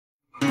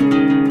Hey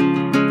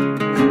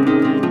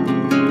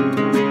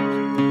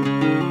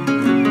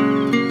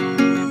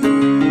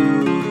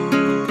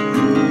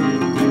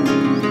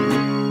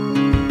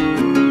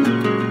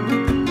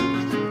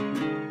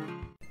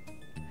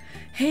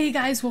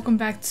guys, welcome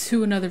back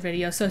to another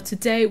video. So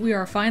today we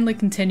are finally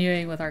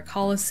continuing with our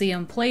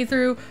Colosseum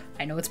playthrough.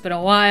 I know it's been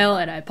a while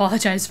and I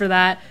apologize for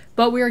that,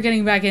 but we are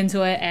getting back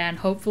into it and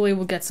hopefully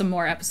we'll get some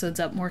more episodes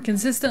up more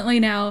consistently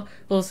now.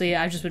 We'll see,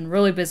 I've just been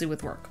really busy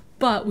with work,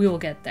 but we will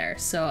get there.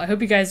 So I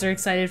hope you guys are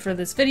excited for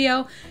this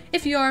video.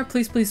 If you are,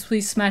 please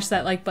smash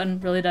that like button,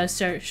 really does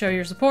show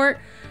your support.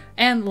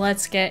 And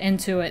let's get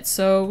into it.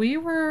 So we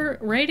were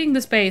raiding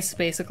this base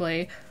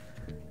basically.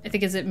 I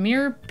think is it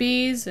Mirror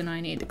Bees, and I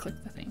need to click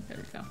the thing. There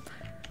we go.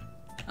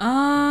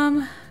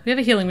 We have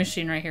a healing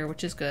machine right here,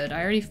 which is good.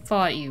 I already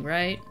fought you,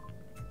 right?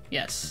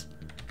 Yes.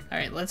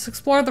 Alright, let's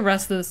explore the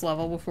rest of this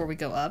level before we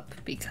go up,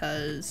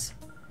 because...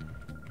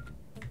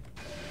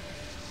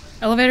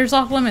 Elevator's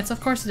off limits,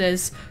 of course it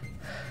is.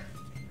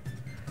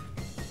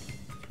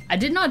 I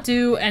did not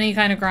do any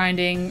kind of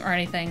grinding or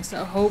anything,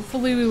 so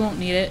hopefully we won't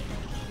need it.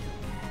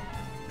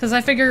 Because I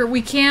figure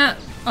we can't,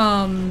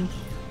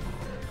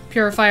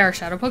 purify our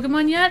shadow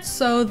Pokemon yet,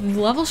 so the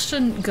level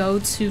shouldn't go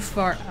too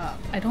far up.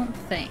 I don't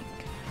think.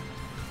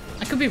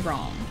 I could be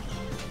wrong.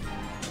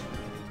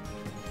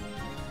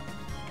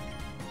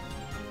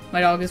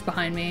 My dog is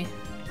behind me.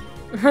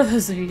 For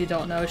those of you who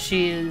don't know,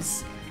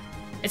 it's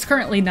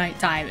currently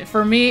nighttime.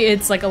 For me,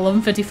 it's like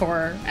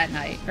 11:54 at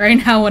night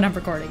right now when I'm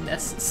recording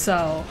this.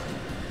 So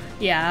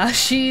yeah,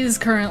 she's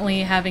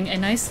currently having a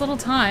nice little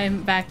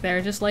time back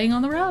there just laying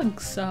on the rug,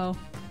 so.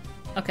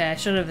 Okay, I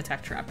should have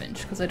attacked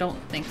Trapinch, because I don't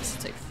think this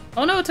is safe.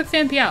 Oh no, it took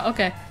Phanpy out.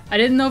 Okay. I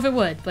didn't know if it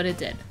would, but it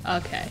did.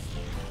 Okay.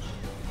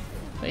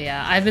 But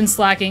yeah, I've been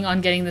slacking on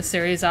getting this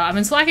series out. I've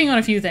been slacking on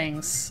a few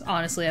things,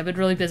 honestly. I've been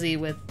really busy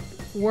with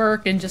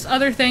work and just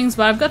other things,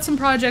 but I've got some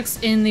projects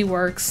in the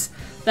works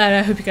that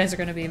I hope you guys are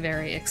going to be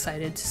very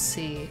excited to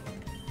see.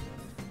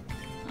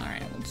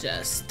 Alright, we'll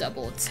just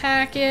double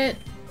attack it.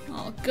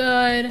 All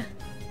good.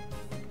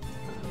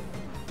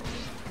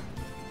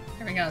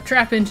 There we go.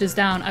 Trapinch is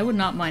down. I would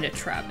not mind a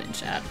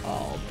Trapinch at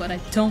all, but I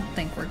don't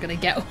think we're gonna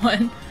get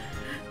one.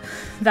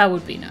 That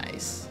would be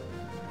nice.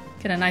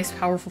 Get a nice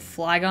powerful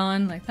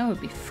Flagon. Like, that would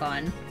be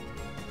fun.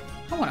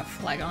 I want a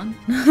Flagon.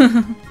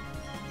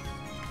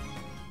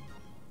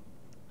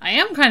 I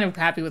am kind of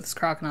happy with this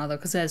Crocodile though,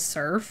 because it has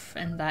Surf,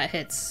 and that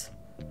hits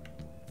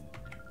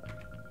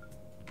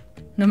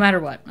no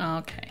matter what. Oh,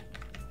 okay.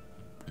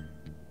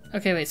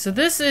 Okay, wait, so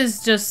this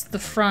is just the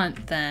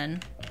front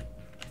then.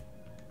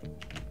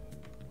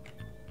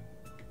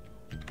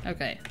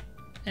 Okay,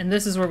 and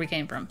this is where we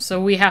came from, so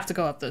we have to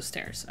go up those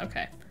stairs.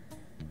 Okay.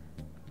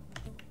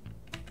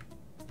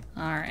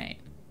 Alright.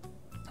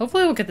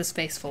 Hopefully we'll get this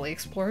space fully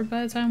explored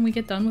by the time we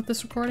get done with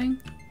this recording.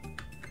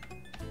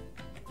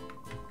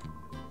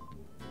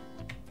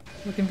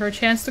 Looking for a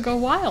chance to go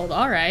wild,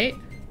 alright.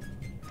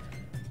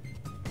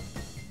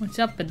 What's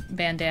up,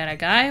 bandana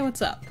guy?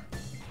 What's up?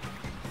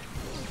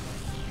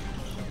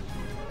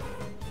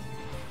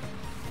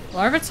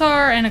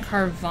 Larvitar and a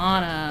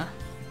Carvana.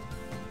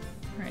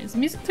 Alright, is the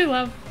music too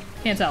loud?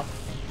 Can't tell.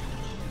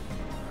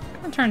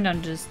 I'm gonna turn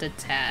down just a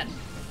tad.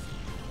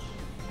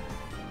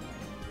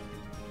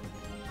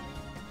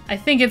 I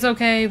think it's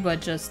okay,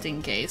 but just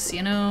in case,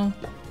 you know?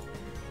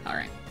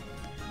 Alright.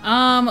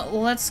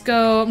 Let's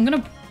go. I'm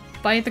gonna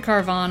bite the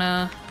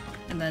Carvana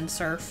and then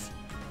Surf.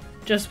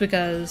 Just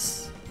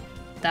because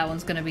that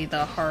one's gonna be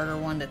the harder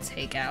one to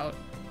take out.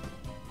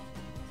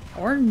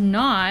 Or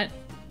not.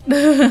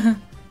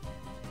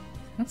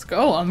 Let's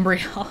go,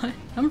 Umbreon.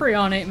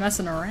 Umbreon ain't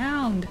messing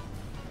around.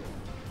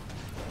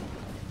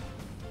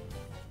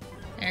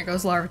 There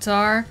goes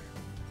Larvitar.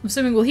 I'm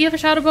assuming, will he have a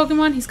Shadow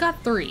Pokemon? He's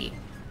got 3.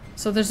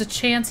 So there's a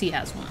chance he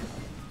has one.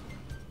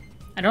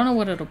 I don't know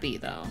what it'll be,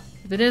 though.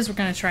 If it is, we're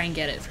gonna try and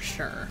get it for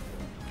sure.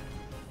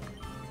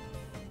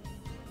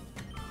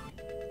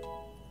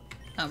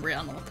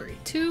 Umbreon level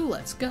 32,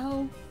 let's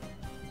go.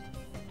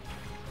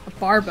 A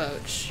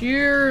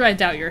Barboach. I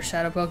doubt you're a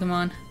Shadow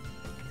Pokemon.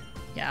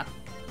 Yeah.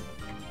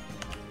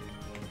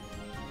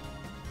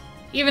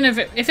 Even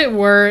if it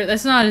were,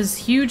 that's not as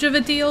huge of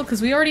a deal,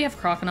 because we already have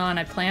Crocodile, and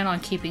I plan on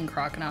keeping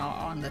Crocodile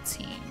on the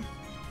team.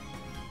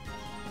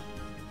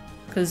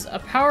 Because a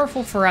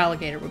powerful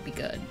Feraligatr would be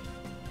good.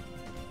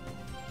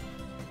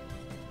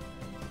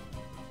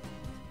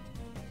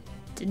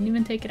 Didn't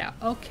even take it out.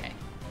 Okay.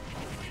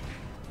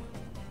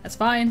 That's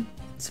fine.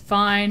 It's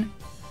fine.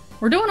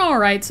 We're doing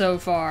alright so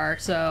far,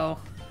 so...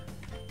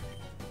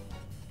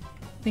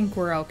 I think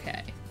we're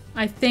okay.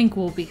 I think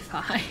we'll be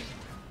fine.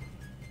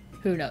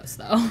 Who knows,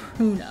 though?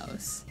 Who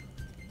knows?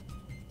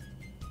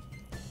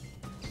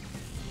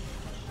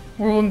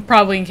 We'll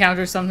probably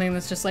encounter something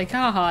that's just like,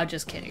 haha,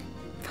 just kidding.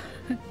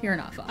 You're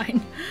not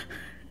fine.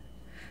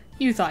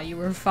 You thought you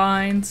were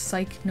fine.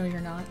 Psych, no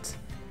you're not.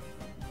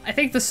 I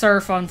think the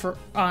Surf on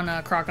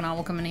Crocodile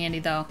will come in handy,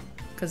 though.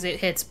 Because it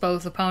hits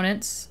both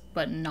opponents,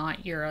 but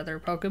not your other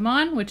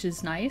Pokemon, which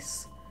is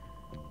nice.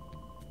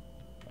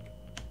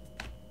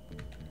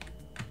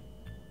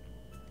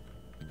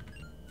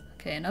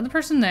 Okay, another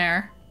person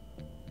there.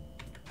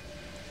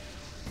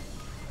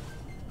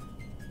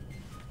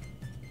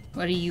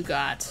 What do you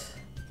got?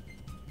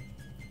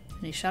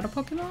 Any shadow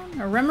Pokemon?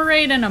 A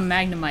Remoraid and a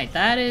Magnemite.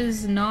 That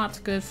is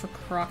not good for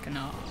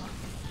Croconaw.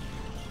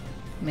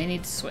 May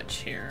need to switch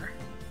here.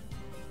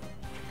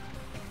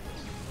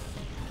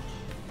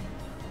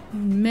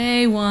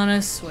 May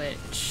wanna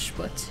switch,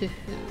 but to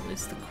who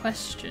is the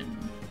question?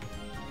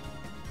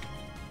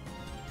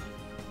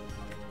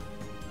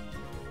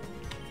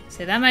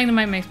 See, that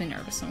Magnemite makes me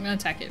nervous, so I'm gonna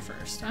attack it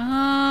first.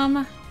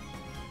 What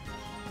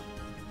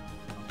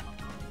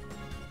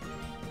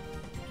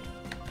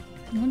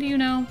do you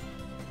know?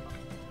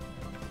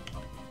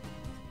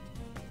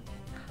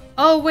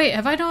 Oh, wait,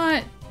 have I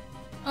not?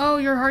 Oh,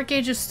 your heart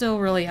gauge is still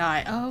really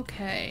high.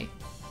 Okay.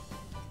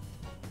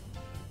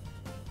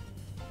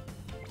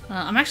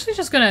 I'm actually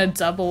just gonna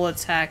double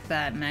attack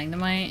that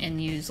Magnemite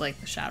and use, like,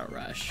 the Shadow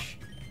Rush.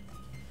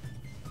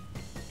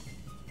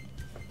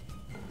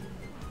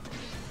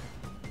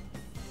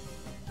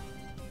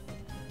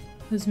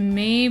 Because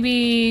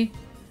maybe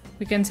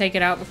we can take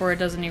it out before it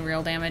does any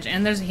real damage.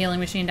 And there's a healing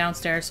machine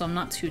downstairs, so I'm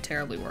not too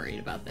terribly worried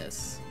about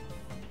this.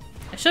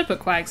 I should put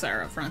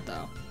Quagsire up front,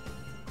 though.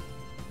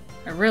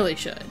 I really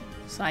should.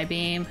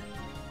 Psybeam.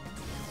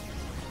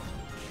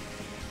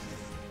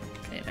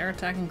 Okay, they're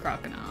attacking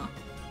Croconaw.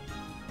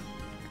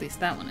 At least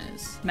that one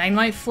is.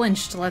 Magnemite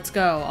flinched, let's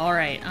go.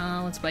 Alright,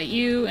 let's bite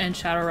you and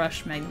Shadow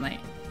Rush Magnemite.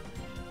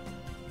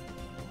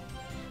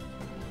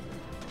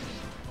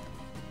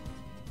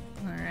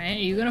 Alright,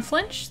 are you gonna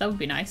flinch? That would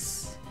be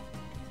nice.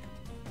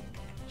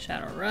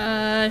 Shadow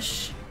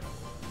Rush.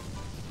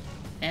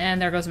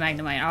 And there goes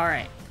Magnemite,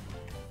 alright.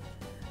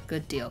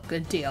 Good deal,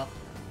 good deal.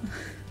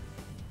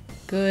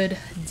 Good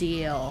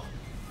deal.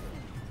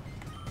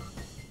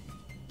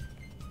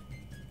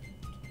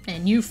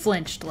 And you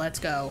flinched, let's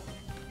go.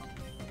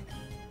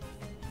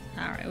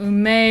 Alright, we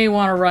may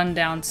want to run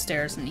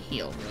downstairs and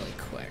heal really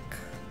quick.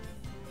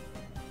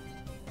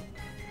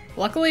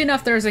 Luckily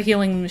enough, there's a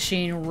healing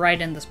machine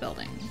right in this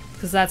building.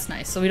 Because that's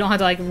nice, so we don't have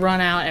to like run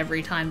out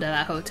every time to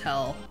that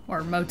hotel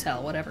or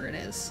motel, whatever it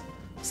is.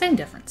 Same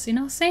difference, you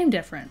know? Same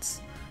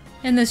difference.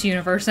 In this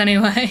universe,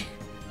 anyway.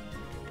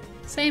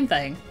 Same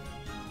thing.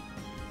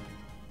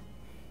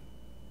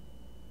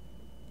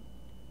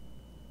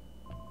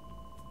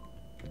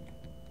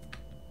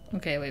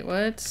 Okay, wait,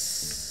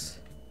 what's...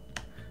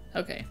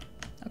 Okay.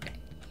 Okay.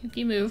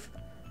 Yuki, move.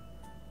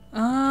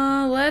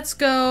 Let's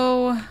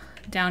go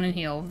down and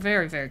heal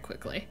very, very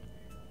quickly.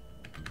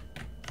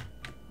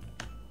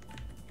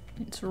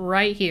 It's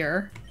right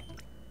here.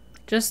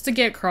 Just to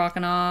get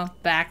Croconaw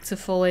back to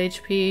full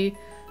HP,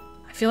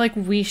 I feel like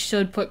we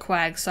should put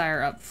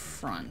Quagsire up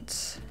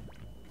front.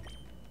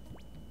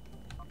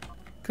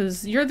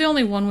 Because you're the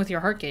only one with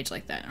your heart gauge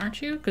like that,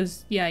 aren't you?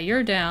 Because, yeah,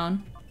 you're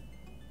down.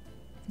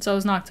 So I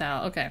was knocked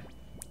out. Okay.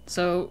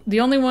 So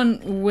the only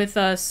one with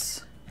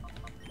us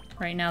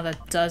right now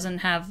that doesn't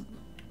have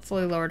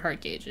fully lowered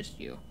heart gauge is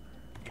you.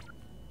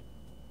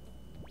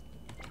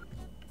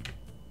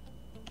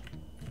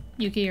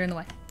 Yuki, you're in the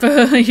way.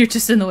 You're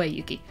just in the way,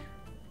 Yuki.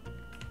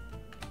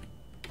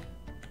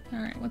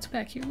 Alright, what's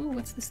back here? Ooh,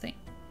 what's this thing?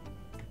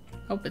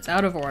 Oh, it's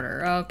out of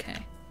order. Okay.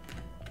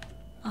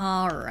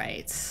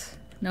 Alright.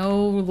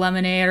 No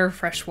lemonade or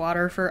fresh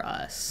water for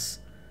us.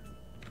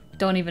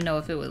 Don't even know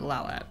if it would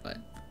allow that, but...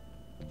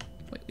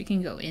 Wait, we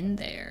can go in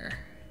there.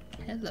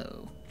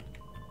 Hello.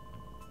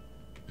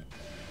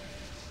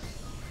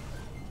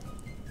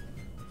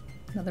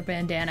 Another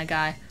bandana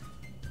guy.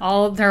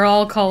 They're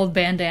all called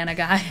bandana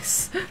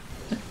guys.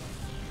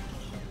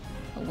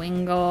 A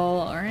Wingull,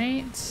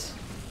 alright.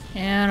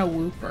 And a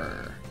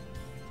Wooper.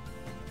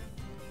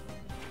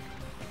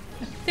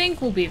 I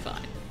think we'll be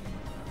fine.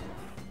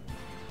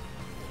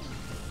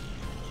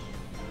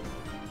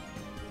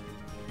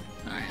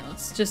 Alright,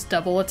 let's just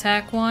double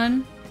attack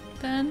one,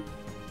 then.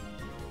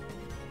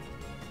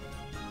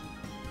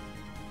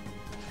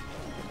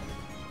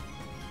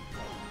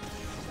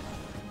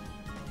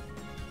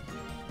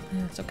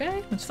 It's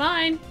okay, it's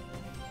fine.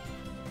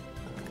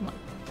 Come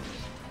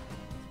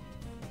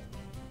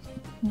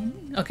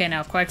on. Okay,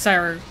 now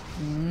Quagsire.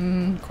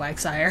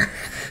 Quagsire.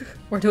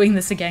 We're doing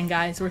this again,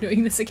 guys. We're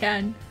doing this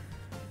again.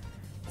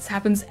 This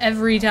happens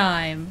every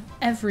time.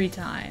 Every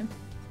time.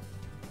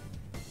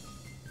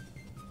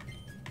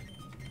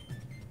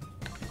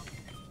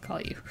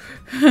 Call you.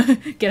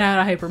 Get out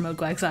of hyper mode,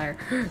 Quagsire.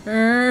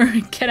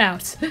 Get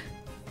out.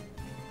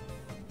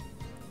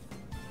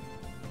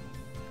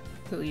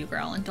 Who are you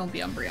growling? Don't be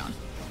Umbreon.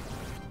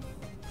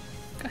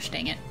 Gosh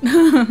dang it.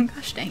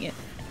 Gosh dang it.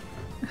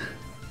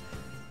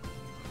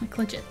 Like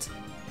legit.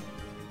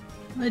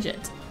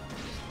 Legit.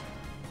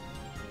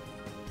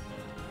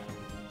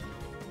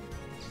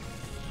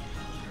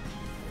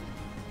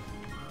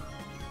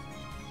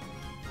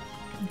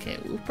 Okay,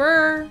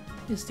 Wooper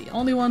is the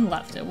only one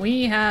left, and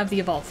we have the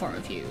evolved form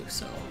of you,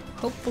 so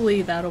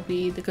hopefully that'll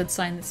be the good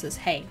sign that says,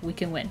 hey, we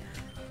can win.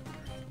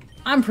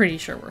 I'm pretty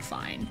sure we're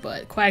fine,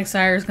 but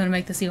Quagsire is going to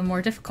make this even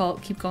more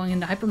difficult. Keep going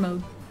into hyper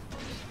mode.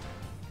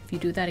 If you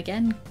do that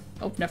again...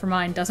 Oh, never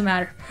mind. Doesn't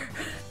matter.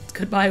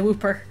 Goodbye,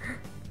 Wooper.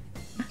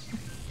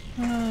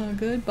 Oh,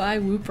 goodbye,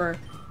 Wooper.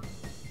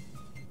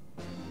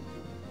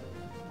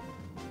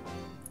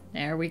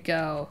 There we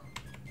go.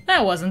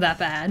 That wasn't that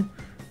bad.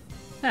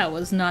 That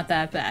was not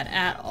that bad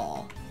at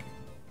all.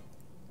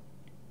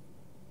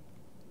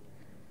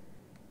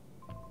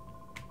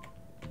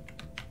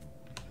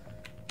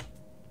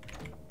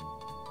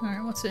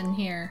 Alright, what's in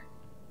here?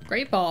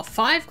 Great ball.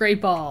 5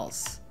 great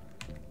balls.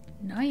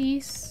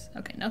 Nice.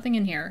 Okay, nothing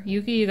in here.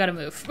 Yuki, you gotta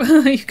move.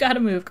 You gotta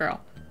move,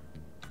 girl.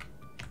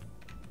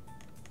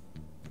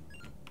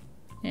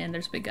 And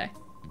there's a big guy.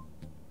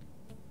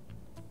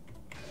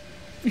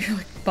 You're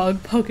like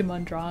bug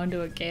Pokemon drawn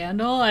to a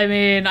candle? I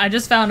mean, I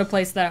just found a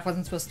place that I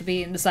wasn't supposed to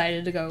be and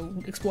decided to go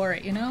explore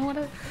it, you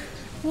know?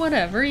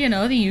 Whatever, you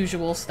know, the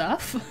usual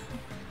stuff.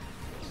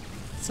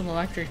 Some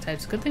electric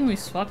types. Good thing we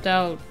swapped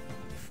out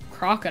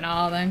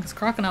Crocodile then, because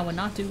Crocodile would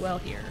not do well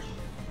here.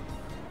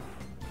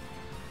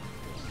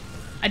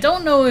 I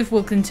don't know if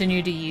we'll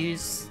continue to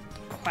use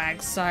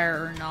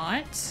Quagsire or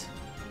not.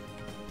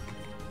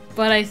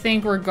 But I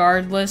think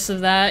regardless of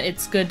that,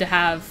 it's good to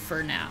have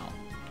for now.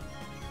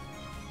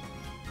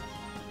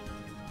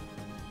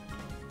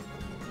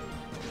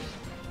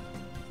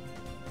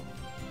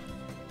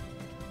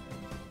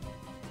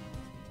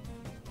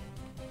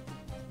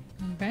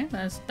 Okay,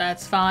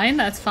 that's fine,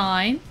 that's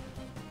fine.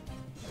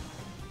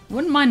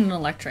 Wouldn't mind an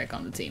electric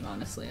on the team,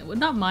 honestly. I would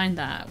not mind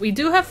that. We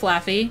do have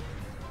Flaffy,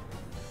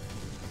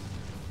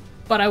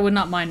 but I would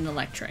not mind an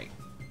electric.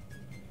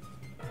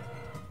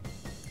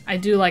 I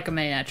do like a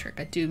Manetric.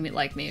 I do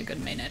like me a good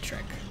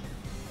Manetric.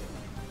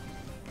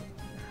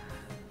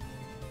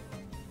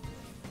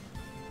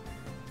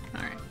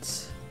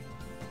 Alright.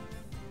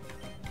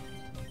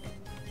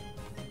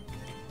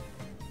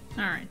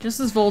 Alright, just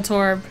this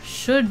Voltorb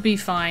should be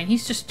fine.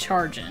 He's just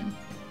charging.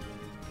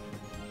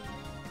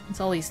 That's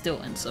all he's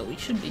doing, so we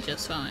should be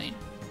just fine.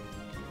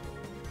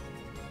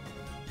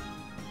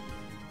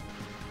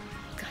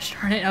 Gosh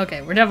darn it.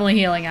 Okay, we're definitely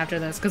healing after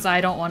this, because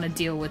I don't want to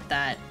deal with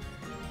that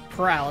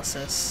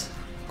paralysis.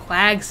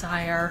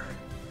 Quagsire,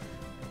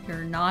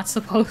 you're not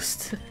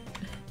supposed to.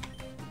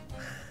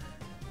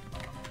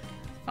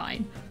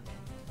 Fine.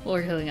 Well,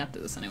 we're healing after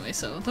this anyway,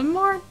 so the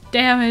more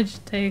damage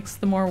it takes,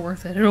 the more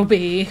worth it it'll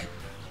be.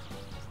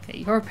 Okay,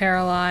 you're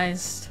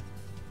paralyzed.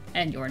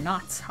 And you're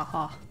not,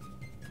 haha.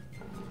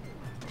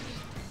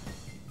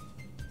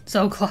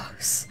 So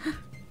close.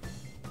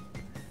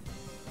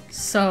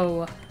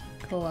 So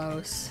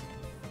close.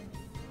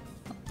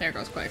 Oh, there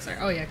goes Quagsire.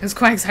 Oh yeah, because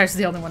Quagsire's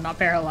the only one not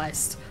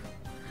paralyzed.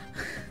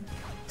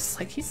 It's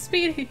like, he's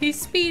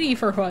speedy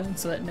for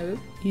once, but no,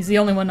 he's the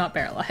only one not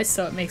paralyzed,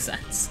 so it makes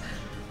sense.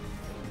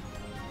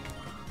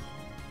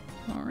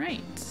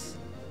 Alright.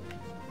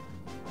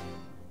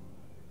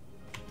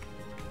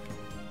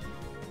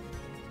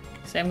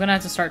 See, I'm gonna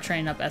have to start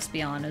training up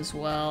Espeon as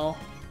well.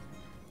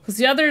 Because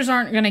the others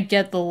aren't gonna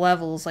get the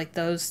levels like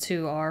those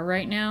two are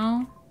right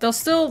now. They'll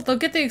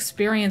get the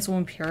experience when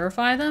we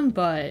purify them,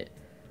 but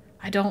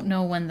I don't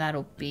know when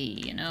that'll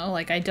be, you know?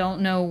 Like, I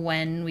don't know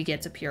when we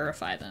get to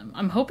purify them.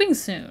 I'm hoping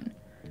soon.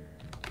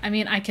 I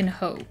mean, I can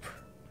hope.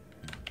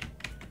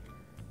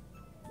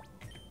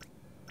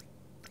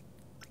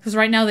 Because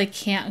right now they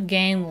can't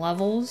gain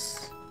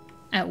levels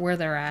at where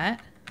they're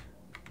at.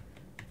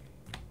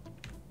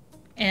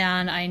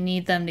 And I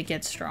need them to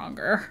get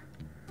stronger.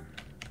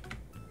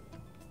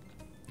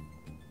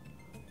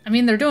 I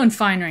mean, they're doing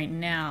fine right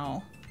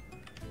now.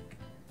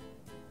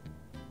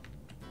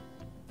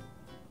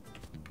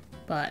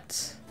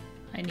 But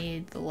I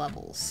need the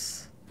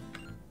levels.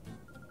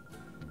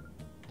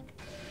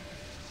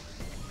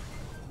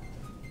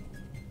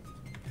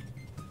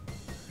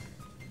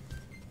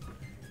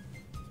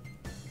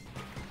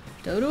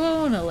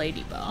 Dodo and a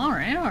ladybug.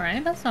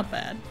 Alright, that's not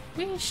bad.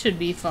 We should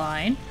be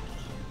fine.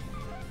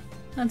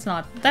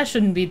 That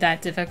shouldn't be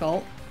that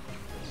difficult.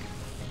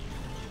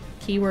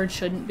 Keyword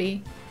shouldn't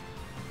be.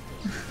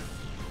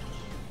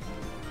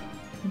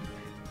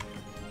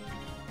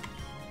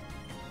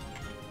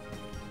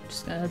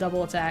 Just gonna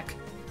double attack.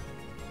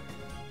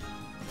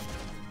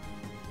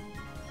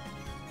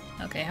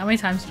 Okay, how many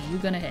times are you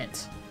gonna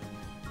hit?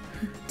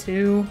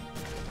 2,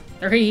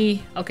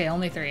 3. Okay,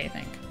 only 3, I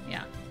think.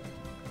 Yeah.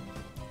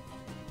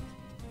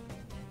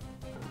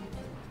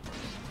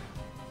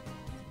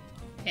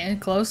 And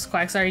close.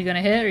 Quagsire, are you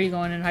gonna hit or are you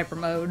going in hyper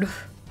mode?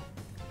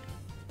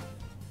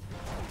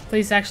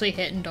 Please actually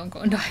hit and don't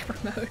go into hyper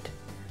mode.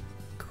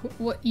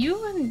 What you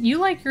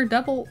like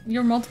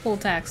your multiple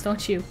attacks,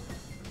 don't you?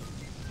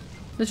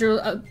 Does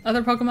your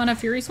other Pokemon have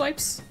Fury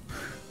Swipes?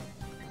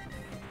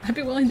 I'd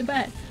be willing to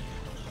bet.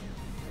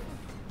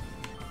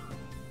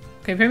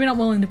 Okay, maybe not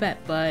willing to bet,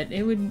 but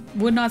it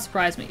would not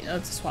surprise me. Oh,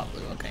 it's a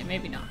Swablu. Okay,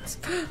 maybe not.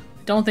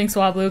 Don't think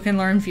Swablu can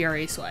learn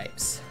Fury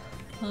Swipes.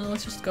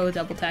 Let's just go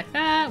double attack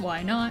that.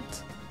 Why not?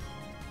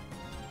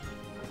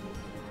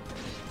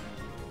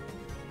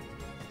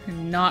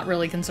 I'm not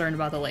really concerned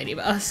about the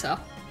ladybug, so.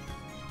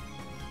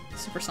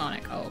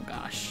 Supersonic. Oh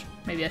gosh.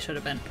 Maybe I should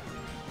have been.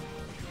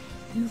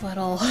 You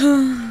little.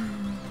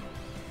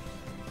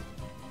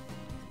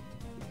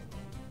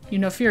 You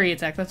know Fury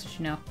Attack, that's what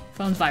you know.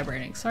 Phone's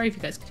vibrating. Sorry if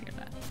you guys could hear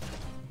that.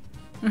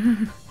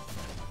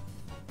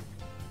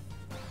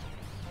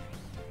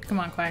 Come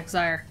on,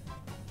 Quagsire.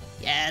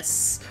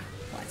 Yes!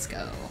 Let's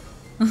go.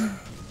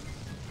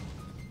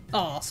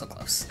 Oh, so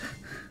close.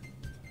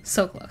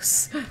 So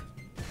close.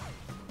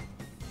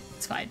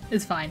 It's fine.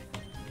 It's fine.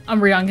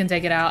 Umbreon can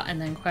take it out, and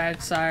then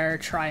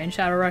Quagsire try and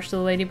Shadow Rush to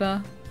the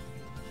Ladybug.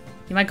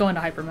 He might go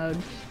into Hyper Mode.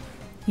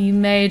 He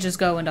may just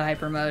go into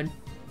Hyper Mode.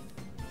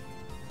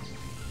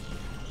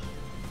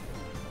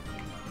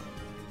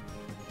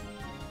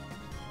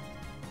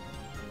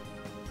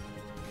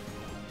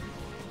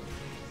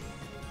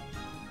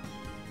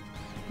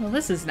 Well,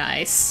 this is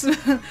nice.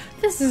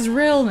 This is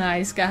real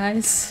nice,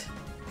 guys.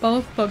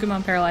 Both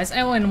Pokemon paralyzed.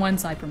 Oh, and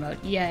one's Hyper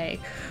Mode.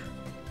 Yay.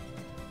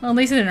 Well, at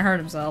least he didn't hurt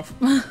himself.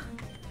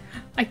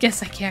 I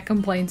guess I can't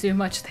complain too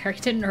much there. He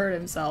didn't hurt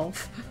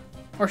himself.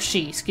 Or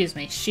she, excuse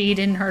me. She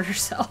didn't hurt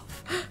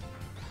herself.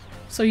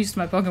 So used to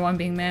my Pokemon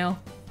being male.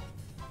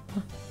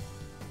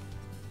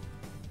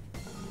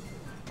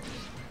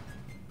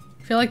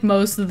 I feel like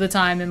most of the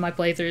time in my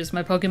playthroughs,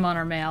 my Pokemon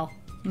are male.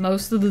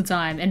 Most of the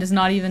time, and it's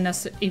not even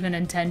even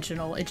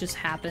intentional, it just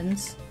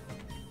happens.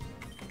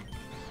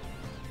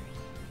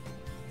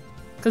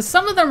 Because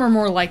some of them are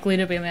more likely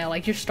to be male,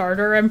 like your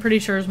starter I'm pretty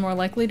sure is more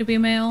likely to be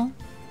male.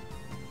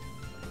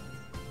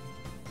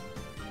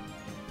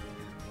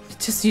 It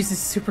just uses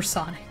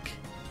Supersonic.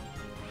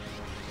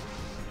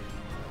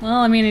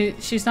 Well, I mean,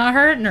 she's not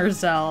hurting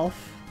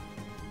herself.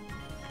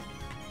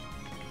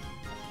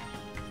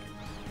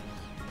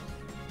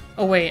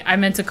 Oh wait, I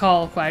meant to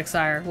call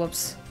Quagsire,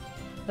 whoops.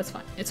 That's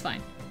fine. It's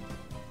fine.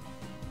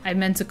 I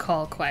meant to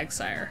call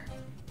Quagsire.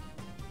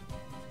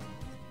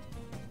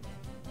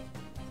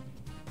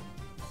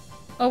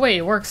 Oh wait,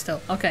 it works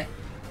still. Okay.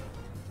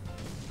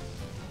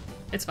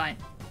 It's fine.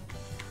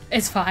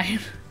 It's fine.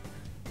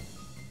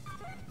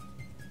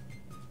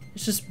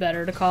 It's just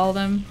better to call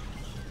them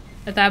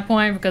at that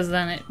point because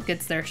then it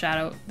gets their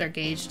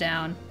gauge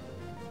down.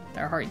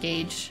 Their heart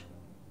gauge.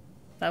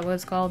 Is that what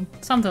it's called?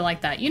 Something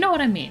like that. You know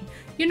what I mean.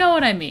 You know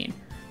what I mean.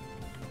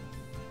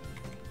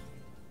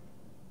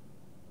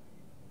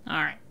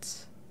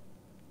 Alright.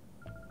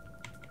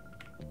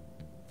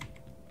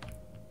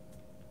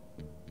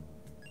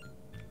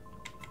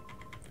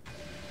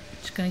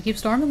 Just gonna keep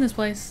storming this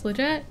place,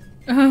 legit.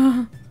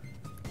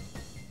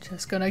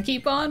 Just gonna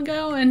keep on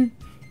going.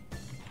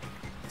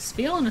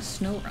 Spiel and a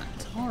snow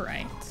runt,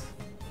 alright.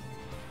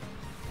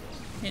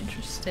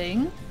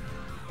 Interesting.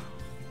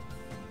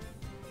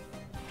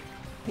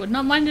 Would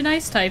not mind an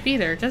ice type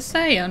either, just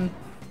saying.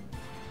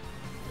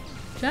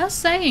 Just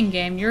saying,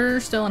 game. You're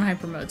still in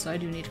hyper mode, so I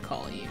do need to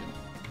call you.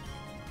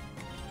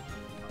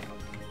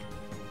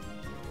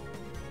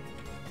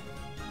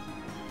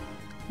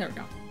 There we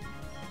go.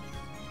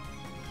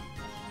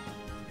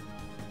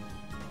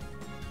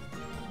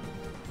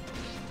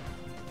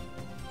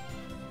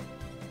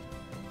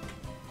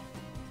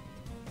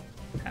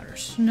 Powder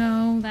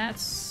snow,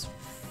 that's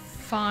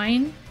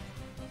fine.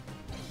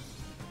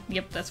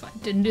 Yep, that's fine.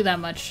 Didn't do that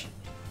much.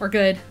 We're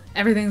good.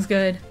 Everything's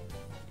good.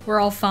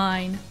 We're all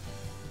fine.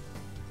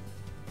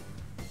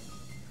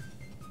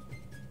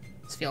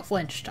 Feel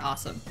flinched.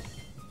 Awesome.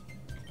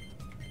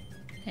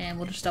 And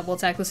we'll just double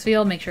attack this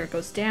field, make sure it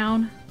goes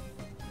down.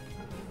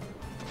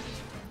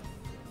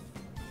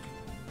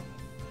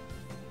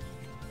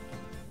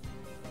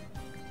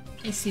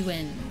 AC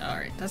wind.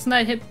 Alright, doesn't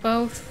that hit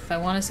both? I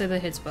want to say that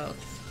hits both.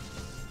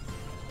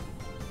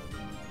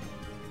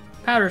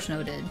 Powder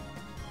snow did.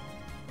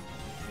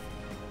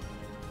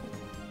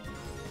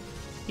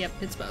 Yep,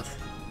 hits both.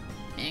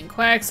 And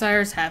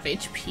Quagsire's half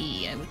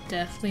HP. I would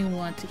definitely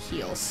want to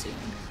heal soon.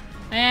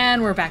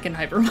 And we're back in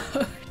hyper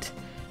mode.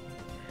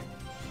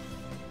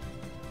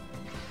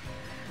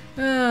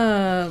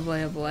 Oh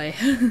boy, oh boy.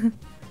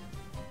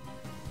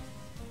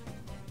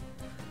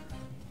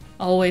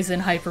 Always in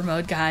hyper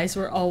mode, guys.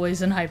 We're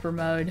always in hyper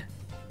mode.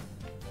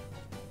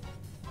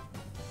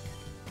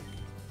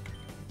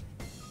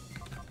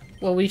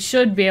 Well, we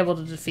should be able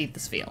to defeat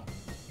this field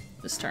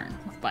this turn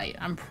with Bite,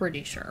 I'm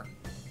pretty sure.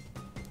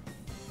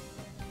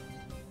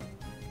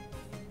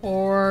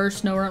 Or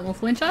Snorunt will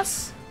flinch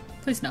us?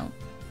 Please no.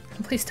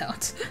 Please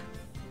don't.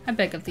 I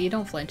beg of thee,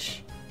 don't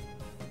flinch.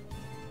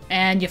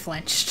 And you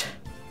flinched.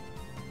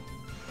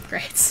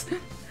 Great.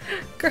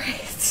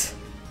 Great.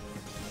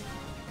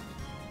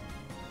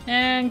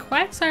 And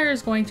Quagsire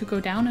is going to go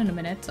down in a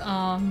minute.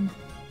 I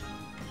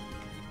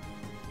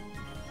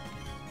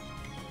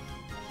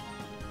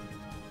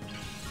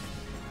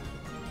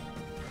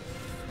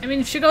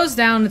mean, if she goes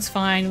down, it's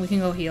fine. We can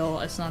go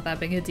heal. It's not that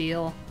big a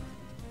deal.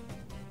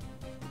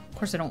 Of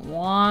course, I don't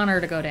want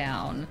her to go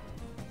down.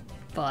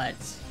 But...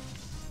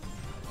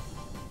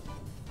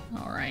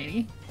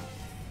 alrighty.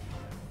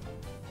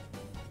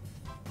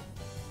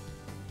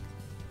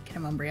 Get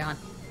him, Umbreon.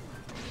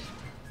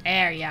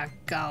 There you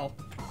go.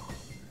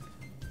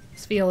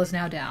 Spiel is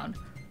now down.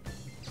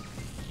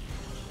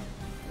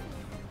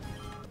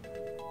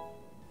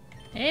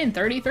 And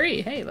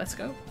 33. Hey, let's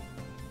go.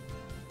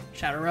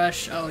 Shadow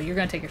Rush. Oh, you're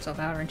gonna take yourself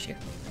out, aren't you?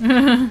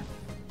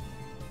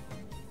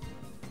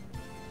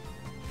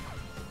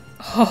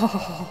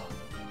 Oh,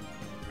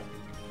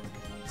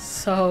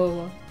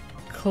 so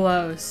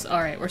close.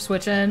 Alright, we're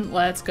switching.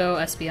 Let's go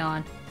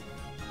Espeon.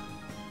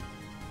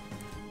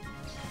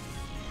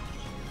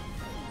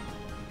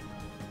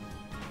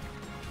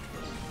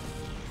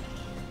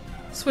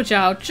 Switch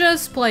out.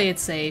 Just play it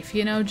safe,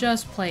 you know?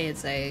 Just play it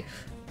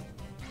safe.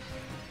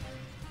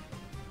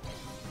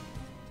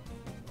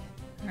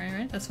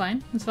 Alright, that's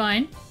fine. That's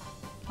fine.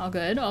 All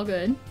good, all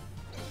good.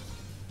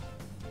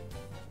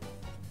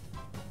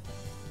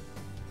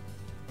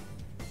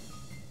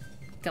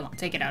 Come on,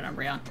 take it out,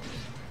 Umbreon.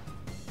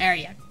 There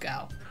you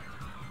go.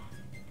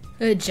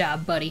 Good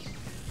job, buddy.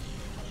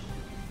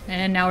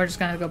 And now we're just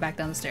gonna go back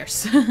down the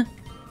stairs.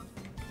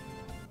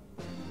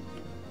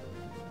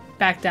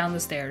 Back down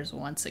the stairs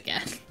once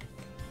again.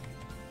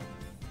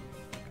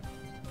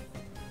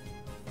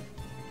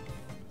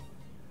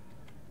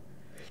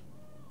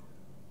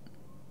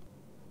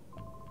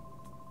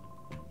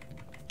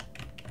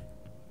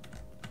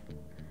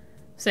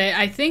 Say,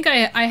 I think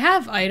I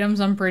have items,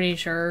 I'm pretty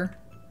sure.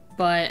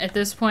 But at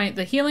this point,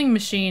 the healing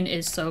machine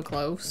is so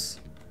close.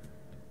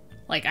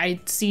 Like, I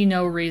see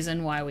no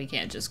reason why we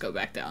can't just go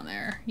back down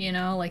there, you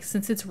know? Like,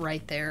 since it's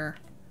right there.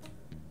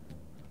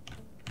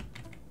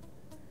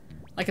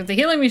 Like, if the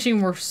healing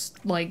machine were,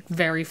 like,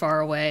 very far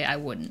away, I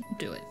wouldn't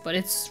do it. But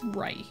it's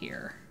right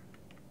here.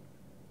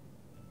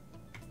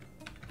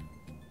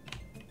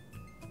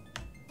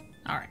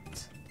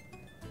 Alright.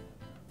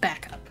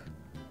 Back up.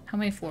 How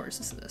many floors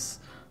is this?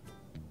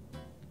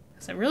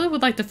 Because I really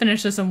would like to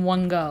finish this in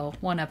one go.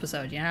 One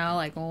episode, you know?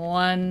 Like,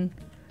 one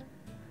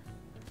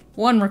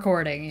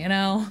recording, you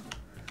know?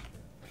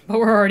 But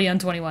we're already on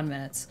 21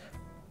 minutes.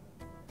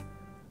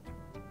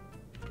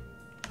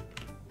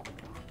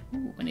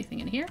 Ooh, anything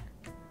in here?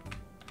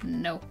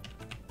 No.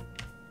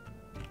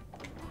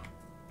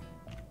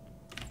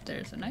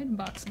 There's an item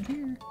box in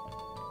here.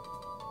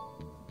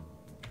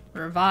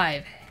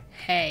 Revive.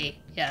 Hey,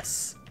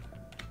 yes.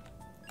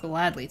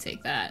 Gladly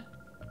take that.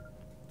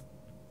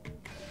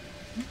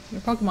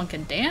 Your Pokemon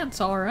can dance,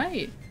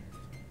 alright.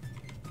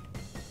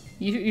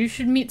 You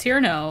should meet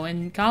Tierno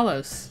and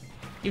Kalos.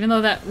 Even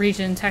though that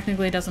region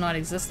technically does not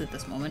exist at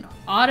this moment.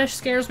 Oddish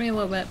scares me a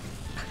little bit.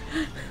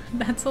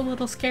 That's a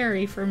little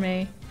scary for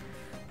me.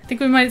 I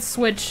think we might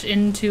switch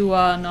into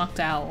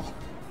Noctowl.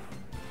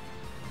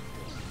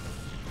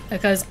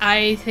 Because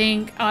I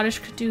think Oddish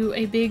could do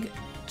a big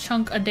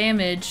chunk of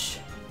damage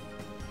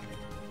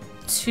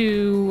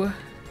to...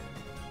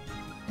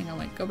 Hang on,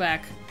 wait, go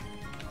back.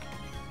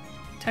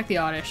 Attack the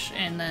Oddish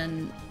and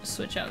then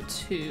switch out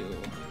to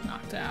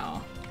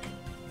Noctowl.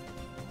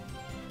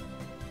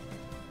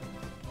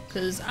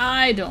 Because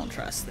I don't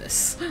trust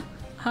this.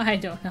 I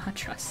do not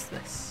trust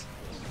this.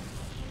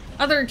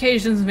 Other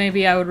occasions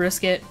maybe I would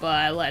risk it,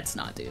 but let's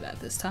not do that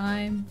this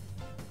time.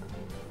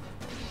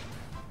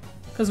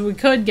 Because we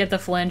could get the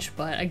flinch,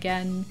 but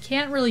again,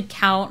 can't really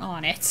count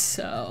on it,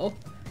 so...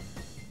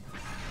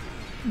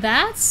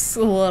 That's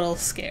a little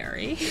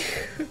scary.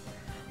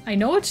 I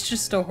know it's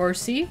just a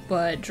horsey,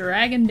 but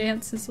Dragon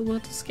Dance is a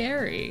little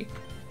scary.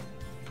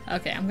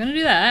 Okay, I'm gonna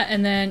do that,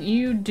 and then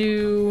you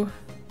do...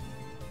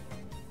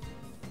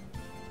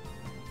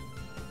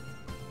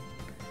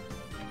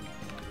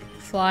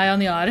 Fly on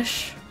the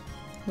Oddish.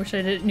 Wish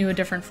I knew a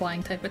different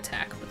flying type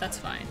attack, but that's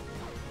fine.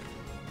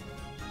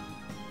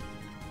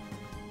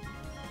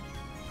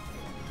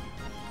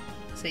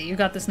 See, you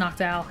got this,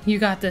 Noctowl. You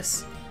got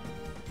this.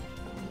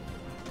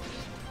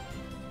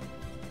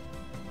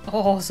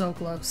 Oh, so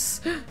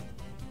close.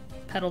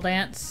 Petal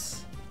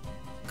Dance.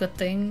 Good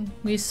thing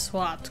we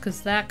swapped,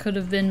 because that could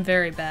have been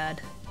very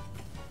bad.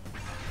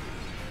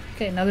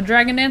 Okay, now the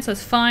Dragon Dance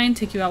is fine.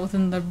 Take you out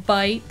within the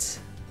bite.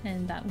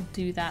 And that will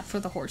do that for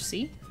the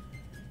horsey.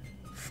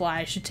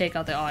 Fly should take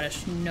out the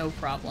Oddish, no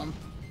problem.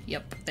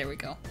 Yep, there we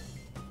go.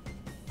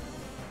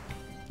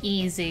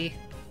 Easy.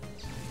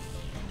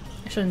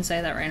 I shouldn't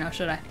say that right now,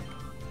 should I?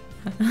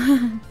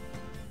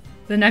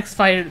 The next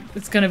fight,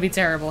 it's gonna be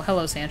terrible.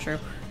 Hello, Sandshrew.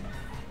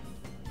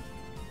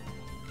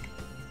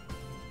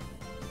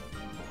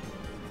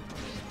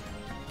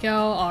 Go,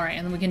 alright,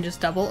 and then we can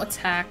just double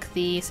attack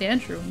the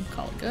Sandshrew and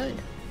call it good.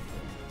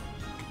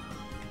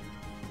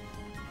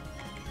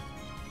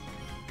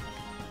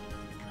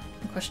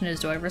 The question is,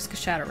 do I risk a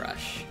Shadow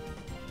Rush?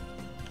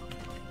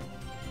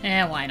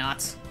 Eh, why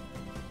not?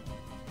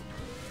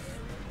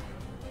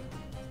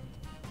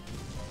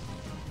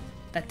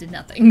 That did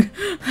nothing.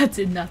 That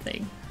did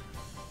nothing.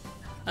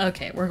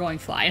 Okay, we're going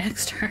Fly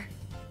next turn.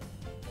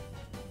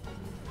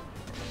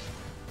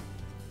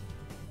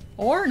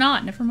 Or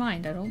not, never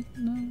mind, I don't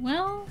know.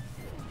 Well,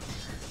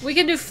 we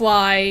can do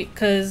Fly,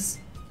 because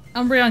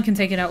Umbreon can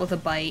take it out with a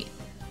bite.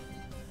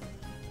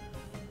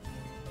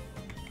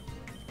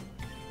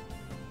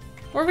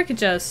 Or we could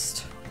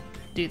just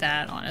do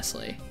that,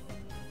 honestly.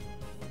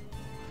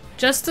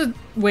 Just to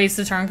waste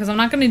a turn, because I'm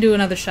not going to do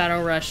another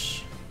Shadow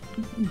Rush,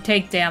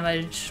 take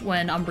damage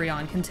when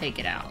Umbreon can take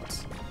it out.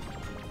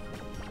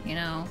 You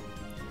know?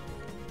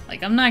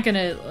 Like, I'm not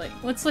gonna, like,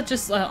 let's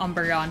just let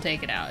Umbreon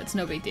take it out. It's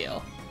no big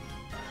deal.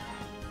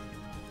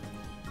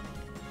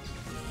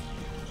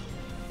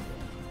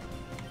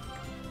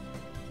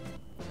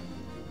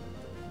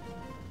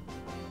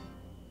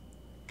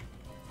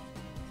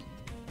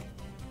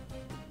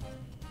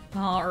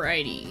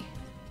 Alrighty.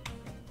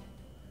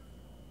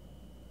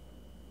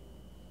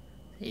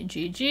 Say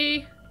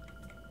GG.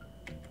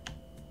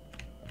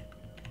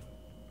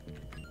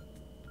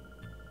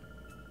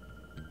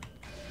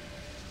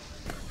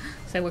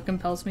 Say what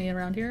compels me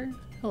around here.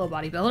 Hello,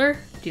 bodybuilder.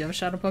 Do you have a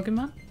shadow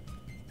Pokemon?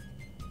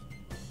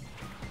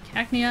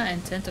 Cacnea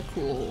and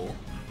Tentacool.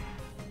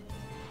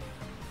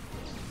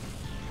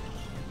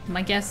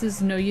 My guess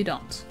is no, you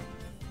don't.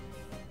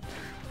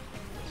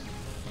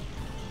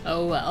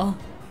 Oh well.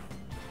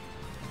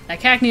 That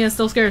Cacnea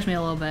still scares me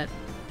a little bit.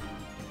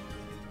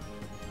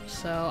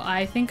 So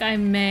I think I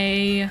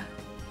may... I'm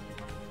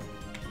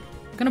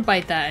gonna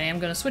bite that and I'm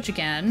gonna switch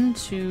again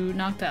to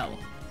Noctowl.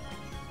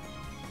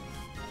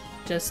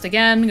 Just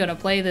again, gonna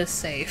play this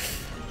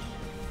safe.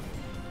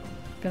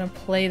 Gonna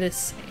play this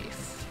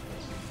safe.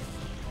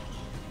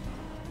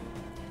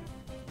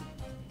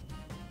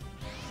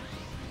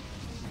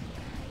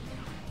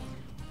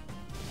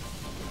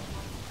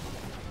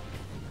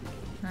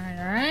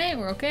 Alright,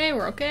 we're okay,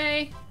 we're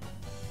okay.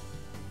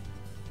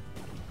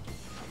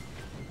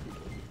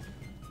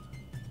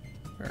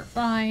 We're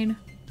fine.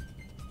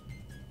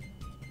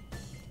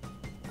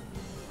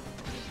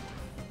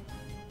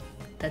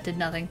 That did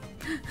nothing.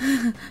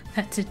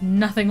 That did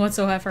nothing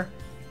whatsoever.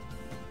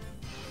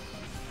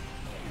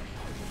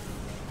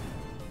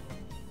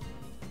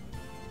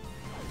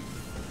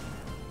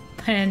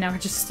 And now we're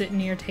just sitting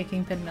here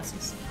taking pin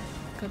missiles.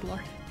 Good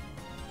lord.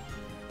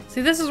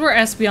 See, this is where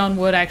Espeon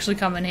would actually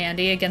come in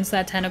handy against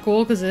that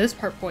Tentacool, because it is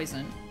part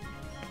poison.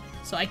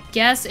 So I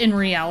guess in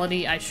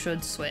reality I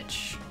should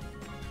switch.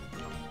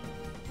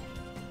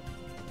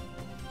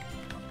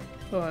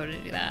 Why would I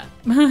do that?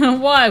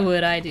 Why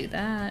would I do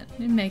that?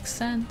 It makes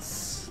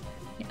sense.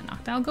 Yeah,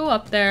 Noctowl, go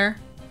up there.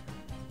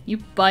 You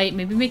bite,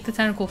 maybe make the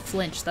Tentacool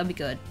flinch. That'd be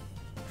good.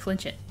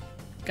 Flinch it.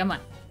 Come on.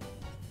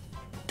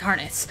 Darn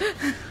it.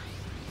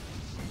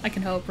 I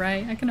can hope,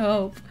 right? I can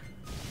hope.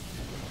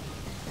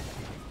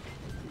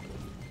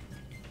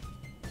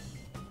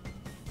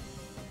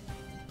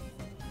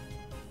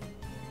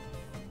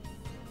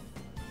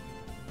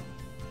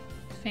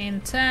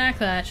 Feint attack,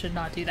 that should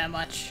not do that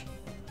much.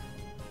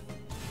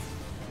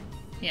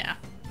 Yeah,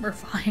 we're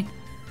fine.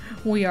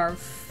 We are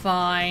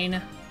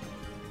fine.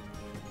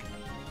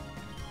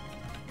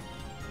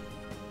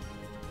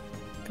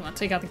 Come on,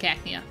 take out the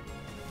Cacnea.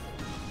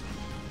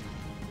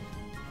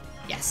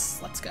 Yes,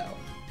 let's go.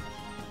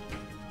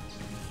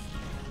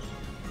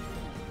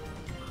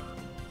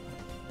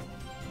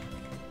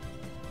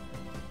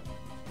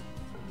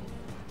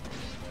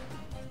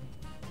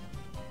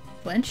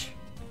 Flinch?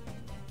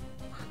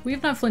 We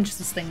have not flinched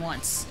this thing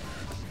once.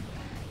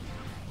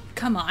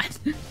 Come on.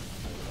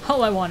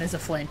 All I want is a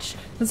flinch.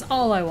 That's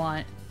all I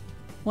want.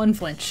 One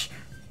flinch.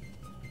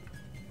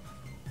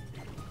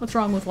 What's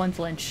wrong with one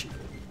flinch?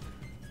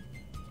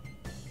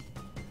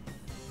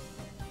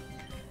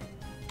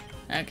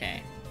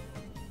 Okay.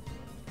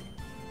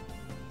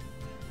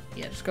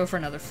 Yeah, just go for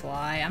another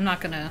fly. I'm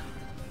not gonna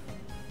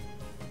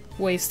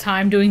waste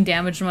time doing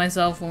damage to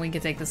myself when we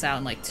can take this out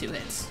in like 2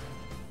 hits.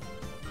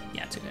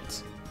 Yeah, 2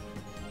 hits.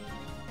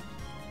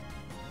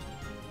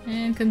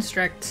 And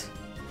constrict.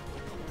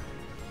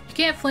 You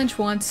can't flinch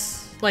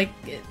once. Like,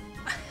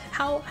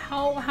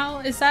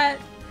 how is that?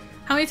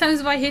 How many times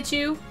have I hit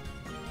you?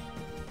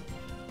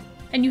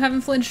 And you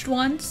haven't flinched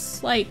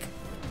once? Like,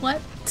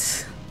 what?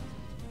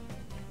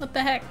 What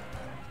the heck?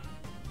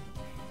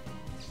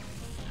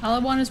 All I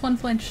want is one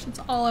flinch. That's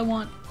all I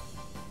want.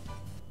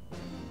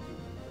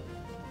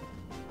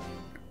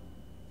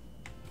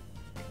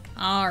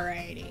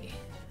 Alrighty.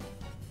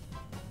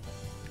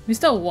 We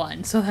still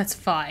won, so that's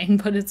fine,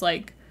 but it's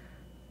like,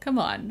 come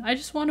on, I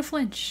just want to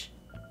flinch.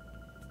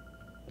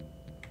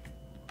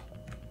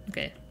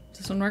 Okay,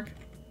 does this one work?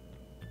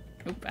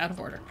 Nope, out of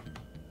order.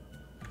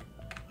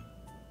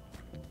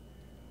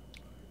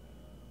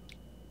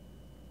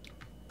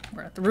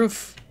 We're at the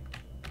roof.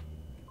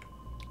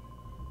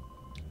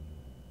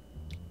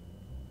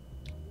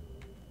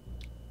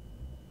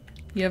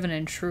 You have an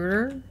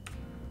intruder?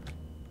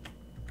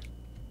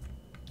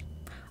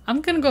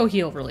 I'm gonna go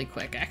heal really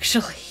quick,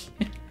 actually.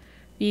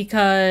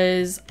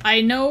 Because I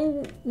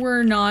know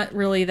we're not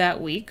really that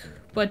weak,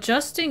 but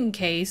just in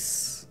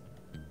case,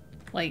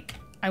 like,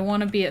 I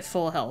want to be at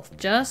full health.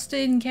 Just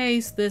in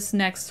case this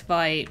next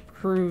fight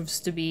proves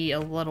to be a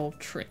little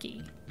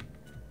tricky.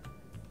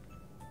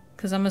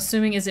 Because I'm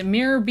assuming, is it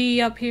Mirror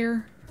B up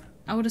here?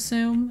 I would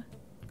assume.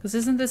 Because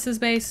isn't this his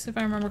base, if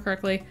I remember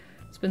correctly?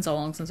 It's been so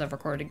long since I've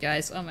recorded,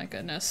 guys. Oh my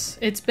goodness.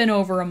 It's been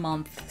over a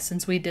month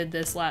since we did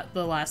this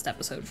the last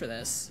episode for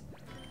this.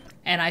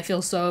 And I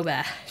feel so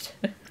bad.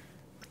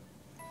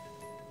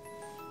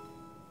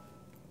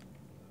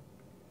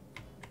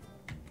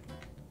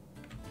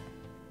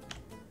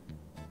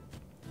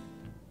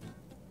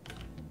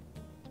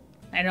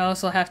 I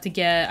also have to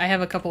get, I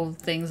have a couple of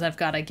things I've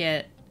got to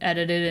get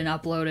edited and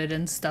uploaded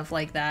and stuff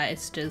like that.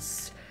 It's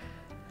just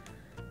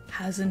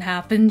hasn't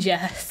happened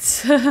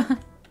yet.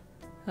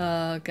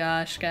 Oh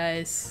gosh,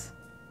 guys.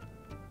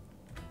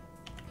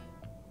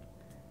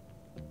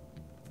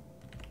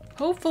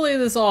 Hopefully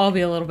this will all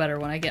be a little better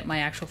when I get my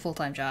actual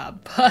full-time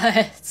job,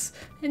 but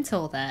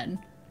until then.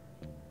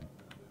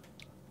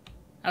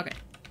 Okay,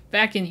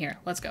 back in here.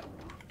 Let's go.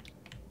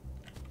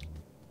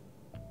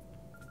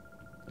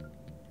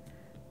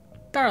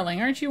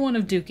 Darling, aren't you one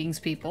of Duking's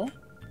people?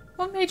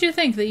 What made you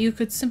think that you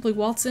could simply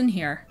waltz in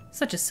here?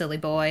 Such a silly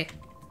boy.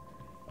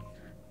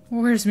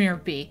 Where's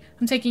Mirror B?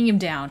 I'm taking him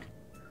down.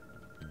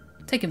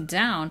 Take him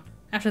down?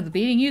 After the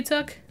beating you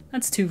took?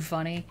 That's too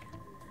funny.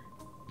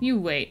 You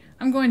wait.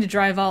 I'm going to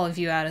drive all of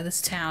you out of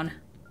this town.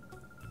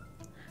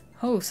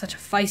 Oh, such a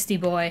feisty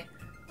boy.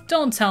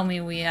 Don't tell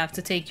me we have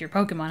to take your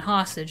Pokemon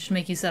hostage to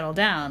make you settle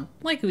down,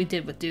 like we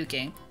did with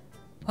Duking.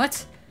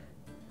 What?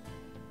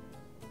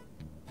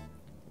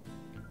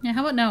 Yeah,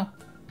 how about no?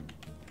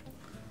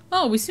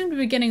 Oh, we seem to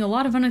be getting a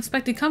lot of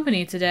unexpected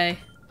company today.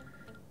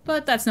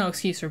 But that's no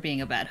excuse for being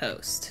a bad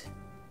host.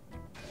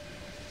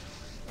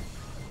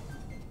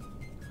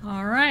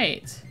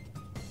 Alright.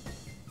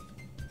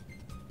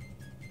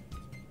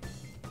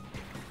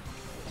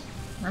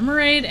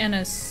 Remoraid and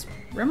a...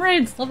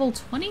 Remoraid's level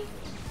 20?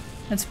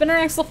 And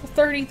Spinnerack's level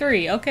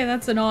 33. Okay,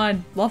 that's an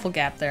odd level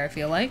gap there, I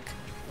feel like.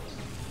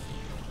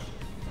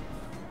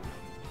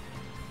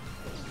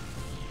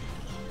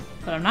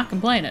 But I'm not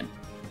complaining.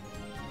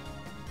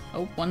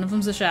 Oh, one of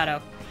them's a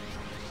shadow.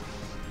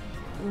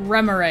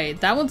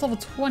 Remoraid. That one's level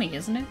 20,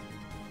 isn't it?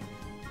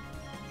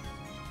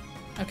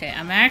 Okay,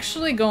 I'm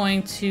actually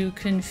going to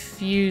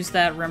confuse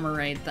that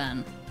Remoraid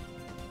then.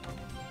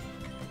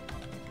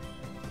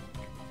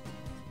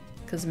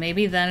 Because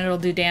maybe then it'll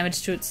do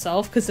damage to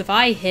itself, because if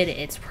I hit it,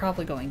 it's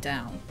probably going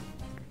down.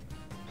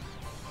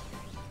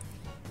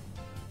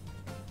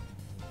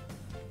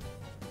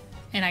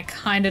 And I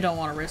kind of don't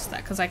want to risk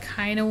that, because I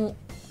don't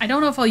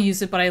know if I'll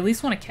use it, but I at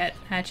least want to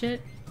catch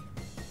it.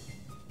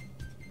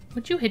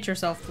 Would you hit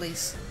yourself,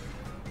 please?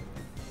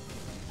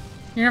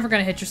 You're never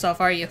gonna hit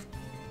yourself, are you?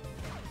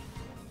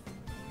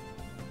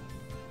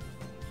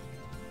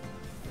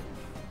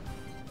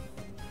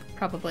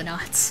 Probably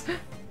not.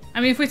 I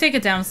mean, if we take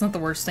it down, it's not the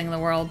worst thing in the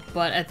world,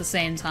 but at the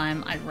same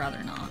time, I'd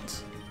rather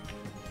not.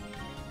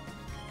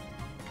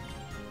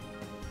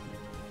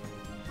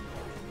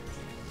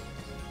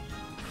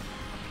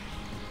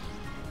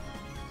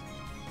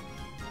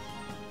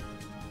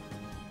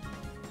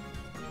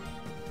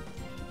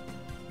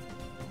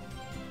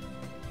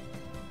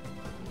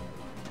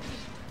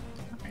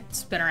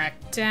 Spinnerack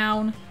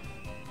down.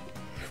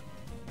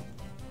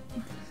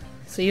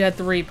 So you had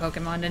 3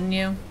 Pokemon, didn't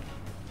you?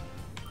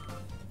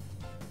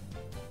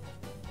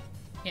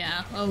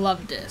 Yeah, a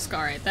Love Disc.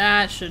 Alright,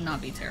 that should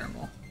not be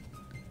terrible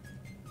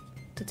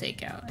to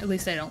take out. At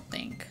least I don't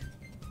think.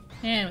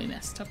 And we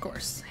missed, of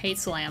course. Hate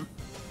Slam.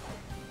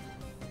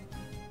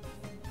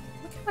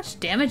 Look how much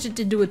damage it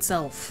did to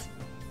itself.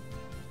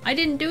 I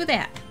didn't do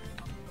that.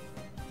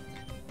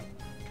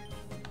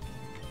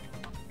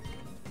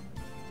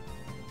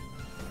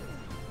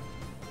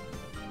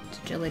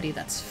 Agility,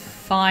 that's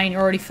fine.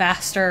 You're already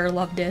faster.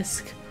 Love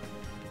Disc.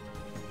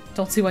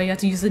 Don't see why you have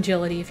to use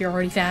agility if you're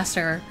already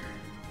faster.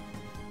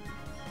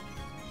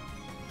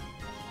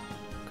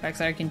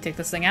 Quagsire, can you take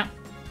this thing out?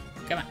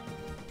 Come on.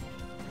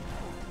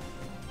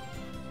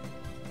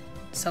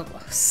 So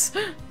close.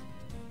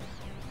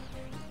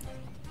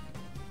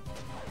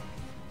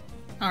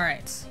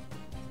 Alright.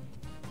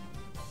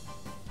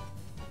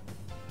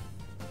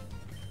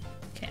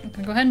 Okay, I'm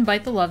gonna go ahead and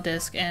bite the Love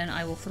Disc, and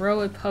I will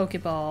throw a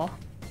Pokeball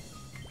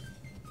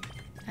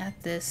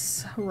at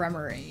this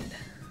Remoraid.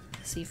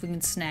 See if we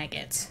can snag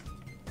it.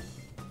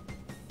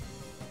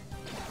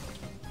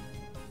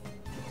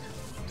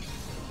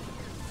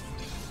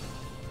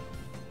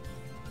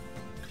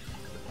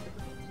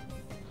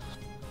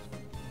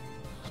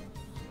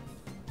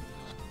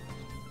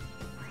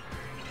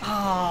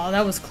 Oh,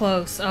 that was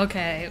close.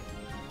 Okay.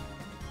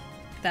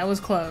 That was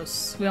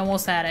close. We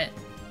almost had it.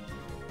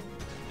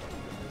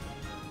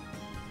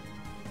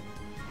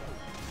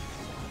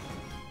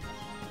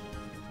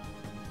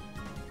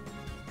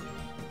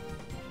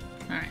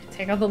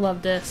 Take out the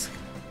Love Disc.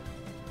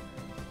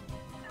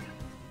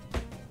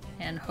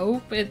 And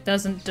hope it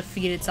doesn't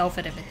defeat itself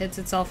if it hits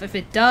itself. If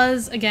it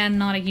does, again,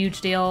 not a huge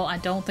deal. I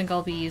don't think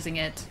I'll be using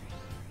it.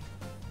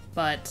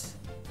 But...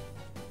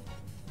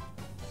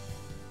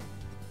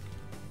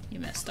 you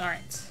missed.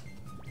 Alright.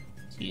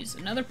 Let's use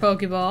another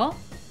Pokeball.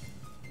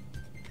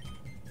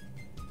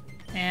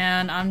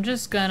 And I'm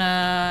just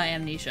gonna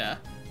Amnesia.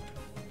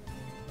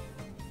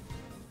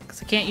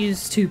 Because I can't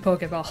use 2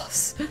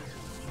 Pokeballs.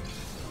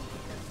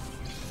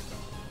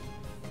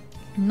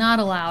 Not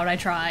allowed, I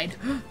tried.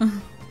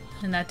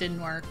 And that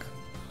didn't work.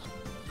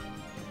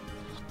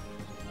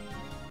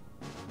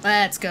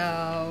 Let's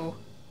go.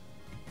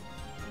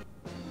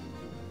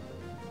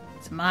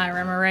 It's my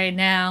Remoraid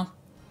now.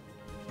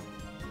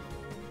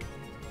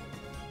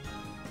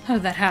 How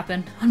did that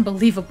happen?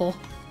 Unbelievable.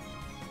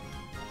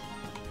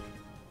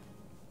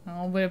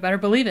 Oh, we better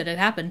believe it, it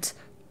happened.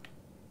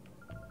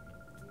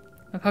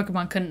 My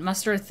Pokemon couldn't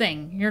muster a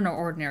thing. You're no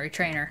ordinary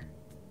trainer.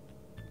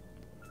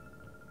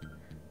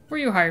 Were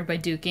you hired by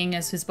Duking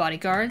as his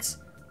bodyguards?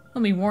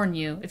 Let me warn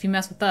you, if you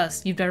mess with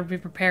us, you'd better be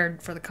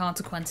prepared for the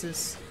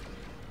consequences.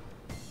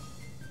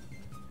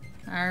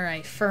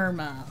 Alright,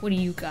 Firma, what do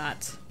you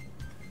got?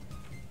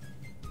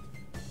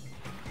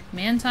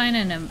 Mantine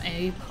and an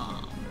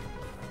Apom.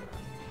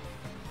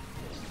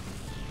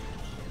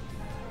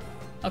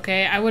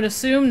 Okay, I would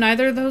assume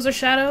neither of those are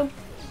Shadow.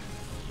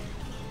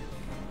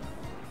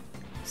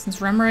 Since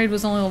Remoraid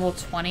was only level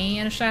 20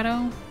 in a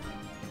Shadow.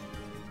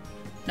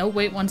 Nope,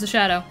 wait, one's a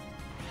Shadow.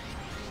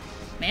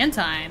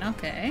 Mantine,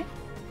 okay.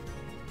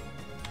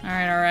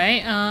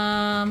 Alright,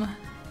 alright,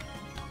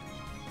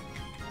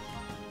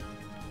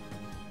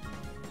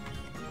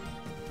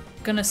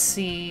 gonna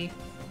see.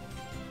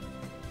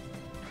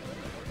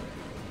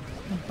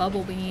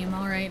 Bubble Beam,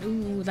 alright.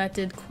 Ooh, that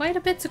did quite a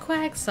bit to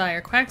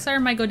Quagsire.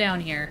 Quagsire might go down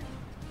here.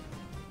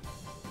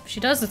 If she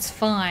does, it's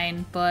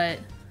fine, but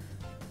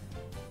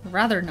I'd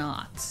rather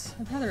not.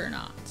 I'd rather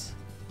not.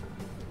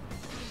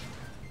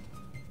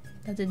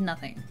 That did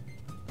nothing.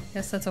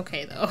 Guess that's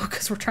okay though,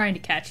 because we're trying to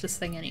catch this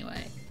thing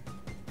anyway.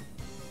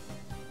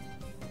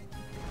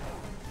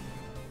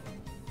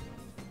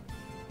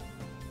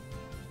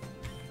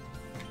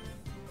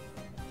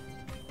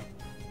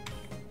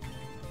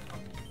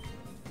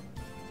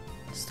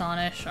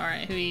 Astonish.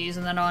 Alright, who are you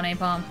using that on,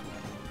 Apom?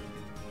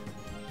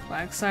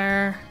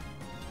 Quagsire.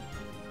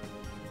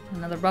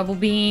 Another Bubble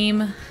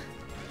Beam.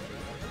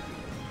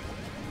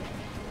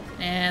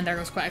 And there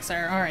goes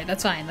Quagsire. Alright,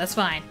 that's fine, that's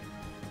fine.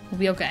 We'll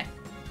be okay.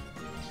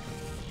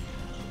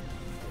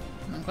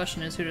 And the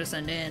question is who to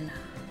send in.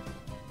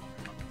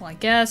 Well, I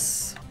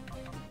guess...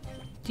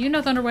 Do you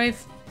know Thunderwave?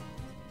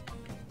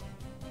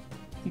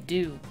 You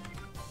do.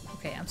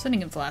 Okay, I'm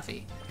sending in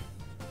Flaffy.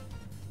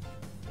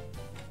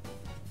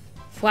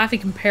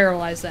 Flaffy can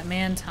paralyze that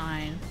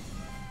Mantine.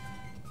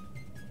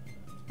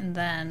 And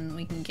then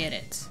we can get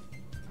it.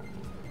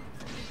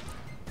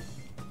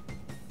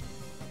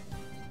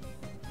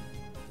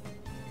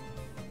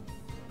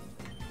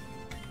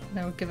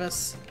 That would give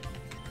us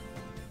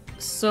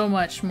so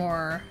much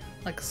more,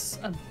 like,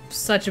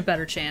 such a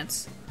better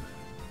chance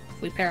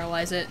if we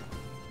paralyze it.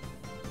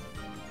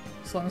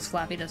 As long as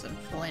Flappy doesn't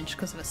flinch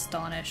because of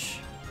Astonish.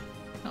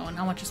 Oh, and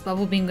how much is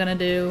Bubble Beam gonna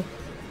do?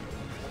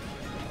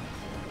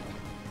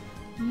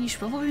 Yeesh,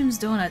 Bubble Beam's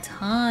doing a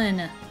ton.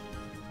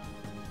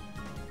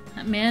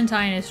 That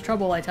Mantine is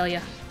trouble, I tell ya.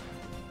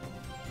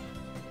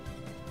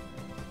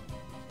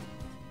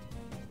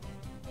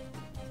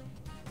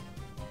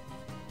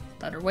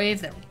 Thunder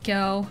Wave, there we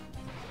go.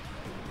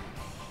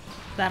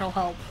 That'll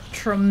help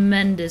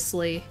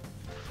tremendously.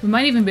 We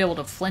might even be able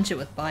to flinch it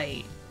with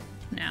Bite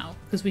now,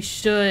 because we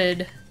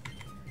should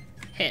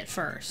hit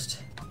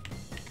first.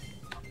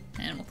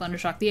 And we'll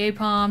Thundershock the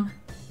Apom.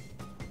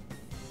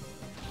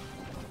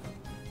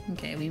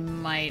 Okay, we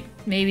might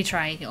maybe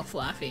try and heal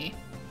Flaffy.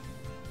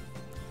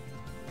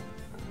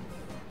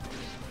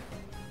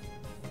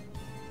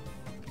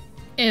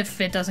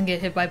 If it doesn't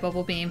get hit by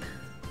Bubble Beam.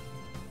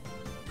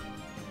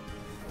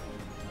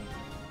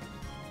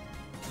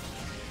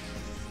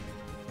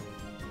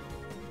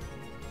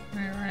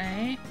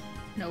 Alright.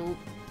 Nope.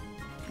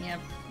 Yep,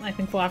 I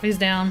think Flaffy's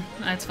down.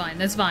 That's fine,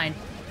 that's fine.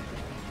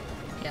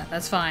 Yeah,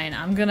 that's fine.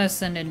 I'm gonna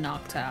send in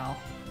Noctowl.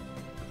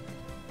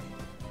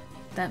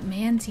 That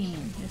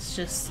Mantine is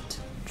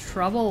just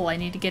trouble. I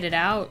need to get it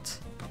out.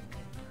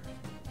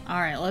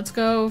 Alright, let's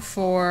go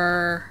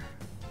for...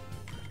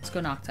 Let's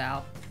go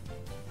Noctowl.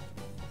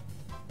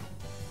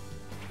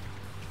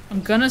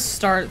 I'm gonna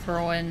start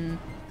throwing...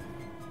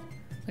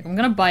 Like, I'm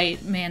gonna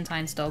bite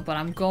Mantine still, but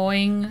I'm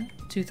going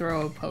to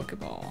throw a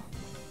Pokeball.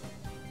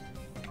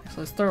 So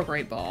let's throw a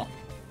Great Ball.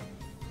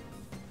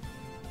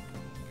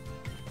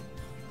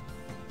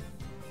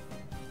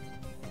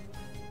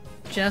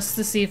 Just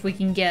to see if we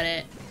can get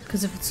it.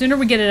 Because if the sooner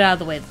we get it out of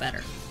the way, the better.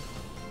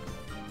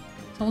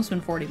 It's almost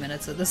been 40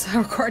 minutes of this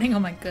recording, oh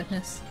my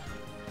goodness.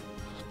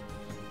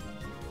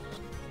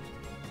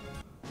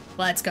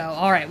 Let's go.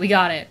 Alright, we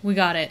got it. We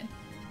got it.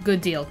 Good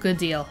deal, good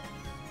deal.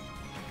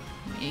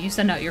 You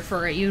send out your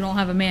furry. You don't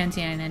have a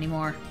Mantine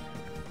anymore.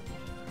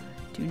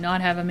 Do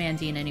not have a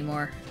Mantine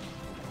anymore.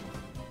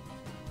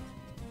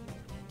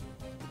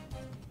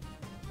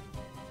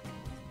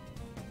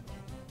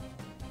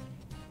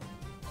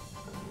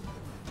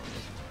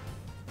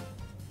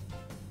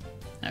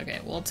 Okay,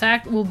 we'll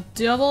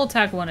double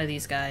attack one of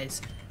these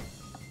guys.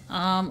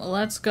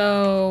 Let's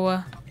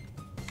go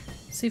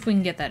see if we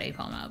can get that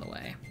Apom out of the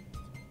way.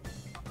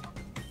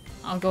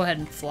 I'll go ahead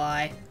and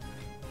fly.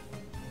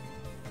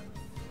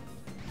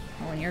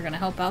 Oh, and you're gonna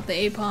help out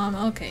the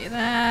Apom? Okay,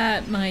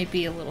 that might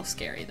be a little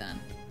scary then.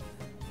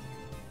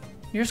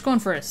 You're just going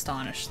for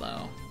Astonish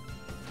though.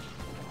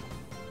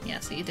 Yeah,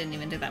 so you didn't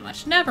even do that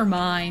much. Never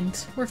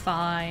mind. We're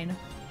fine.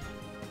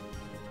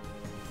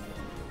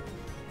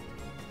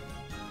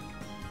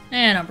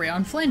 And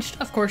Umbreon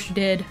flinched. Of course you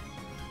did.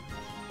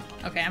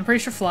 Okay, I'm pretty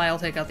sure Fly will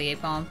take out the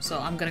Apom, so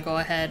I'm gonna go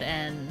ahead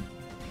and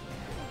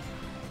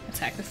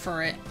attack the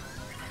Furret.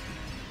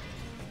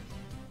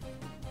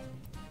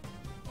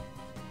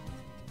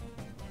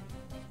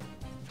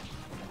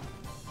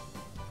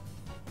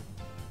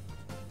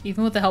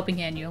 Even with the helping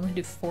hand, you only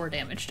do 4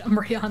 damage to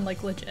Umbreon,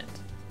 like legit.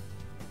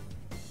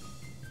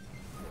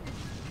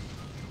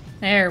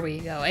 There we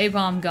go.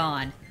 A-bomb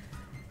gone.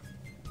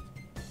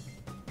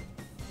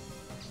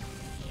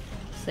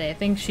 Say, I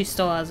think she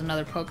still has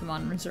another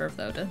Pokemon in reserve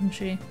though, doesn't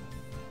she?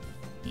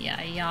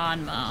 Yeah,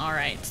 Yanma.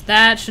 Alright.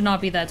 That should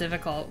not be that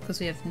difficult because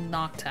we have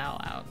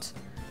Noctowl out.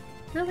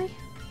 Really?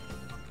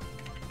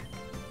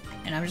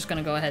 And I'm just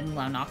gonna go ahead and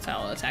allow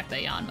Noctowl to attack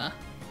that Yanma.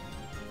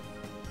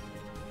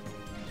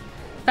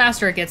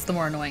 Faster it gets, the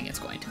more annoying it's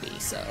going to be,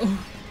 so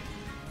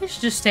we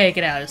should just take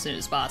it out as soon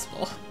as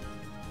possible.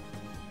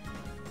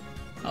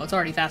 Oh, it's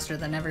already faster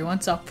than everyone,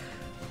 so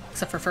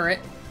except for Furret.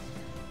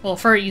 Well,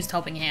 Furret used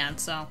Helping Hand,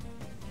 so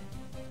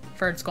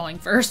Furret's going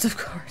first, of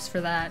course,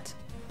 for that.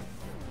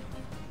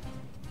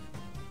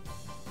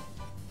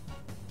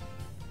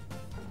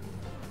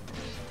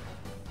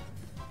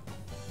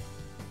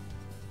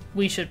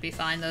 We should be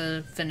fine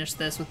to finish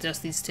this with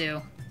just these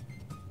two.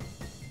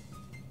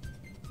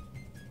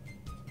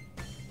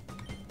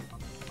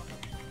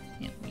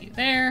 Yep, you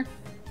there.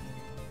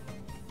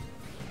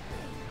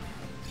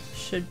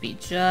 Should be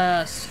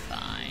just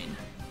fine.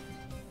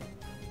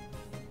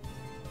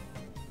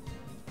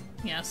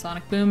 Yeah,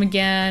 Sonic Boom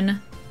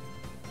again.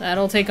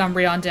 That'll take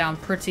Umbreon down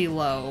pretty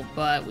low,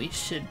 but we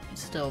should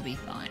still be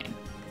fine.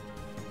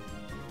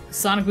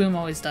 Sonic Boom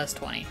always does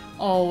 20.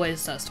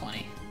 Always does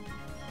 20.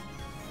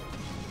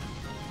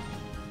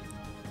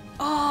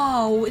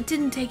 Oh, it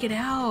didn't take it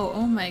out.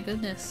 Oh my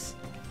goodness.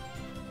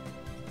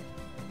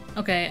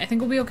 Okay, I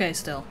think we'll be okay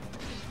still.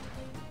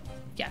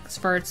 Yeah, because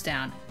Furret's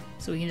down.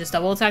 So we can just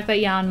double attack that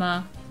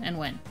Yanma and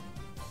win.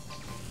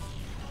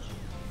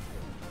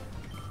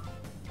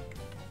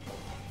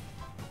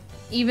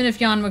 Even if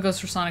Yanma goes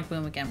for Sonic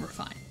Boom again, we're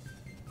fine.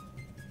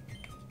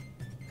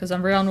 Because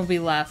Umbreon will be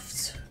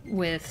left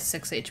with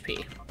 6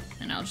 HP.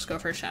 And I'll just go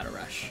for a Shadow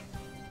Rush.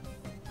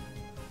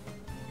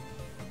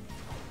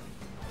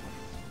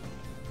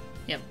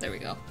 Yep, there we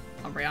go.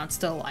 Umbreon's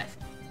still alive.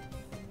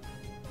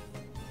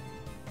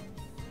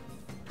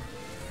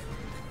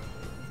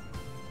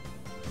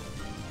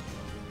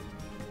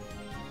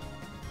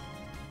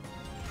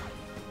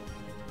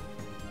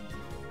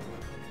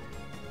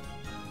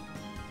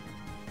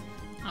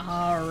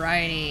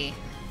 Alrighty.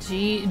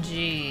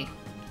 GG.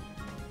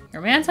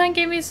 Your Mantine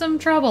gave me some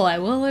trouble, I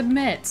will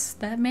admit.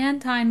 That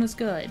Mantine was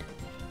good.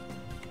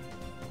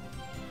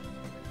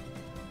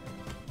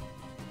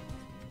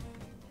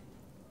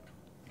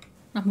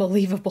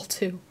 Unbelievable,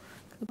 too.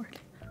 Good lord.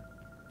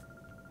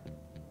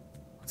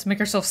 Let's make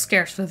ourselves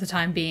scarce for the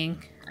time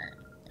being.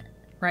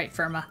 Right,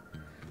 Firma.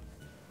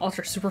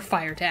 Ultra Super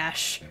Fire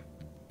Dash.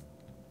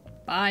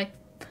 Bye.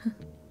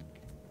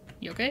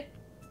 You okay?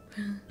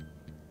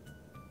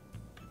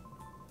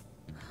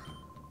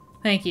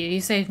 Thank you,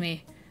 you saved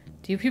me.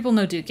 Do you people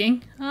know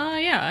Duking?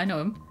 Yeah, I know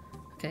him.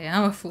 Okay,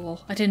 I'm a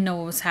fool. I didn't know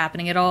what was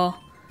happening at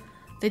all.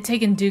 They'd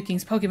taken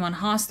Duking's Pokemon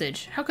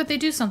hostage. How could they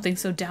do something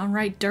so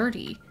downright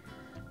dirty?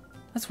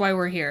 That's why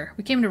we're here.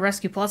 We came to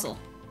rescue Puzzle.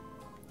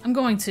 I'm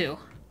going too.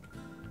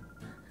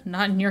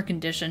 Not in your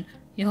condition.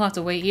 You'll have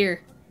to wait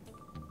here.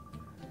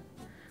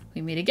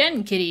 We meet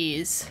again,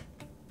 kitties.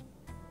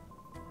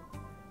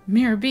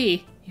 Mirror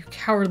B, you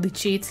cowardly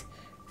cheat.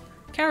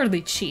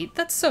 Cowardly cheat?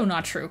 That's so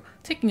not true.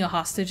 Taking a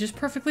hostage is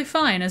perfectly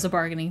fine as a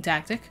bargaining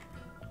tactic.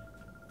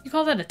 You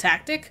call that a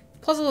tactic?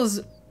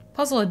 Puzzle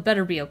had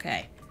better be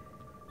okay.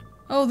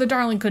 Oh, the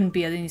darling couldn't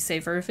be any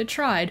safer if it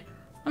tried.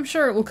 I'm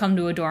sure it will come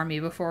to adore me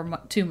before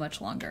too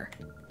much longer.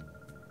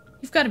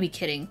 You've got to be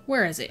kidding.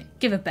 Where is it?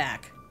 Give it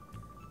back.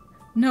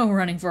 No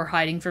running or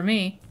hiding for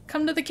me.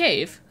 Come to the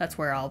cave. That's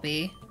where I'll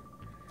be.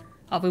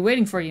 I'll be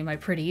waiting for you, my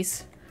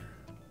pretties.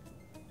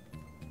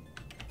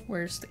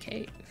 Where's the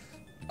cave?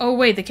 Oh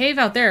wait, the cave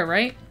out there,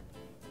 right?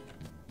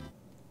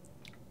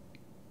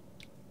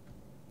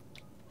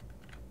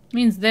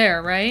 Means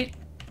there, right?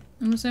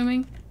 I'm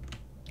assuming.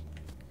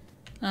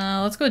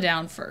 Let's go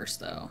down first,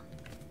 though.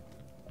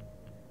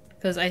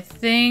 Because I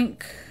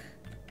think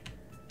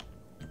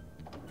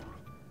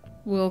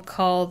we'll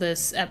call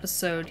this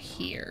episode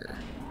here.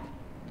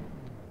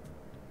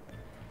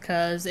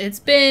 Because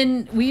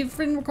we've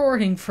been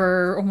recording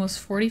for almost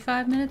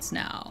 45 minutes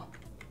now.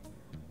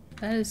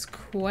 That is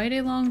quite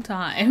a long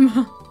time.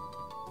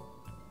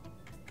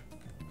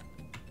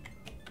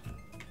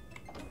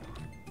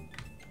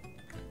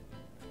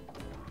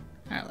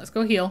 Alright, let's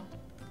go heal.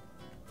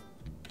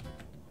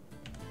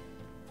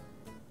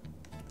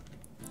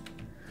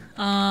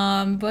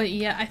 But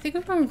yeah, I think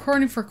we've been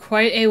recording for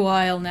quite a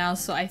while now,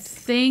 so I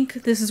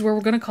think this is where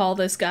we're gonna call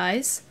this,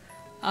 guys.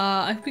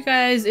 I hope you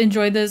guys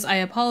enjoyed this. I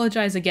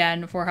apologize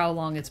again for how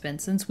long it's been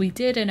since we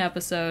did an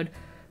episode,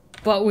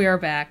 but we are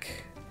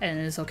back, and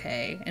it is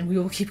okay, and we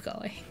will keep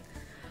going.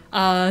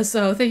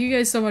 So thank you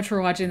guys so much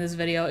for watching this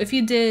video. If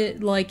you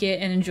did like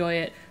it and enjoy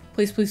it,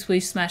 please, please,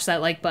 please smash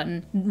that like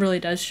button. It really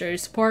does show your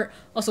support.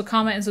 Also,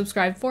 comment and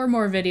subscribe for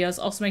more videos.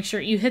 Also, make sure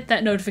you hit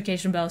that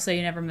notification bell so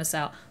you never miss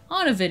out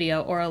on a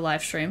video or a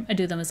live stream. I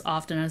do them as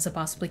often as I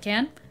possibly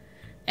can.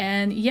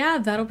 And yeah,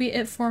 that'll be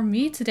it for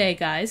me today,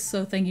 guys.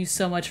 So thank you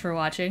so much for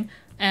watching,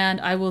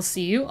 and I will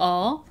see you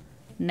all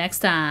next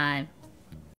time.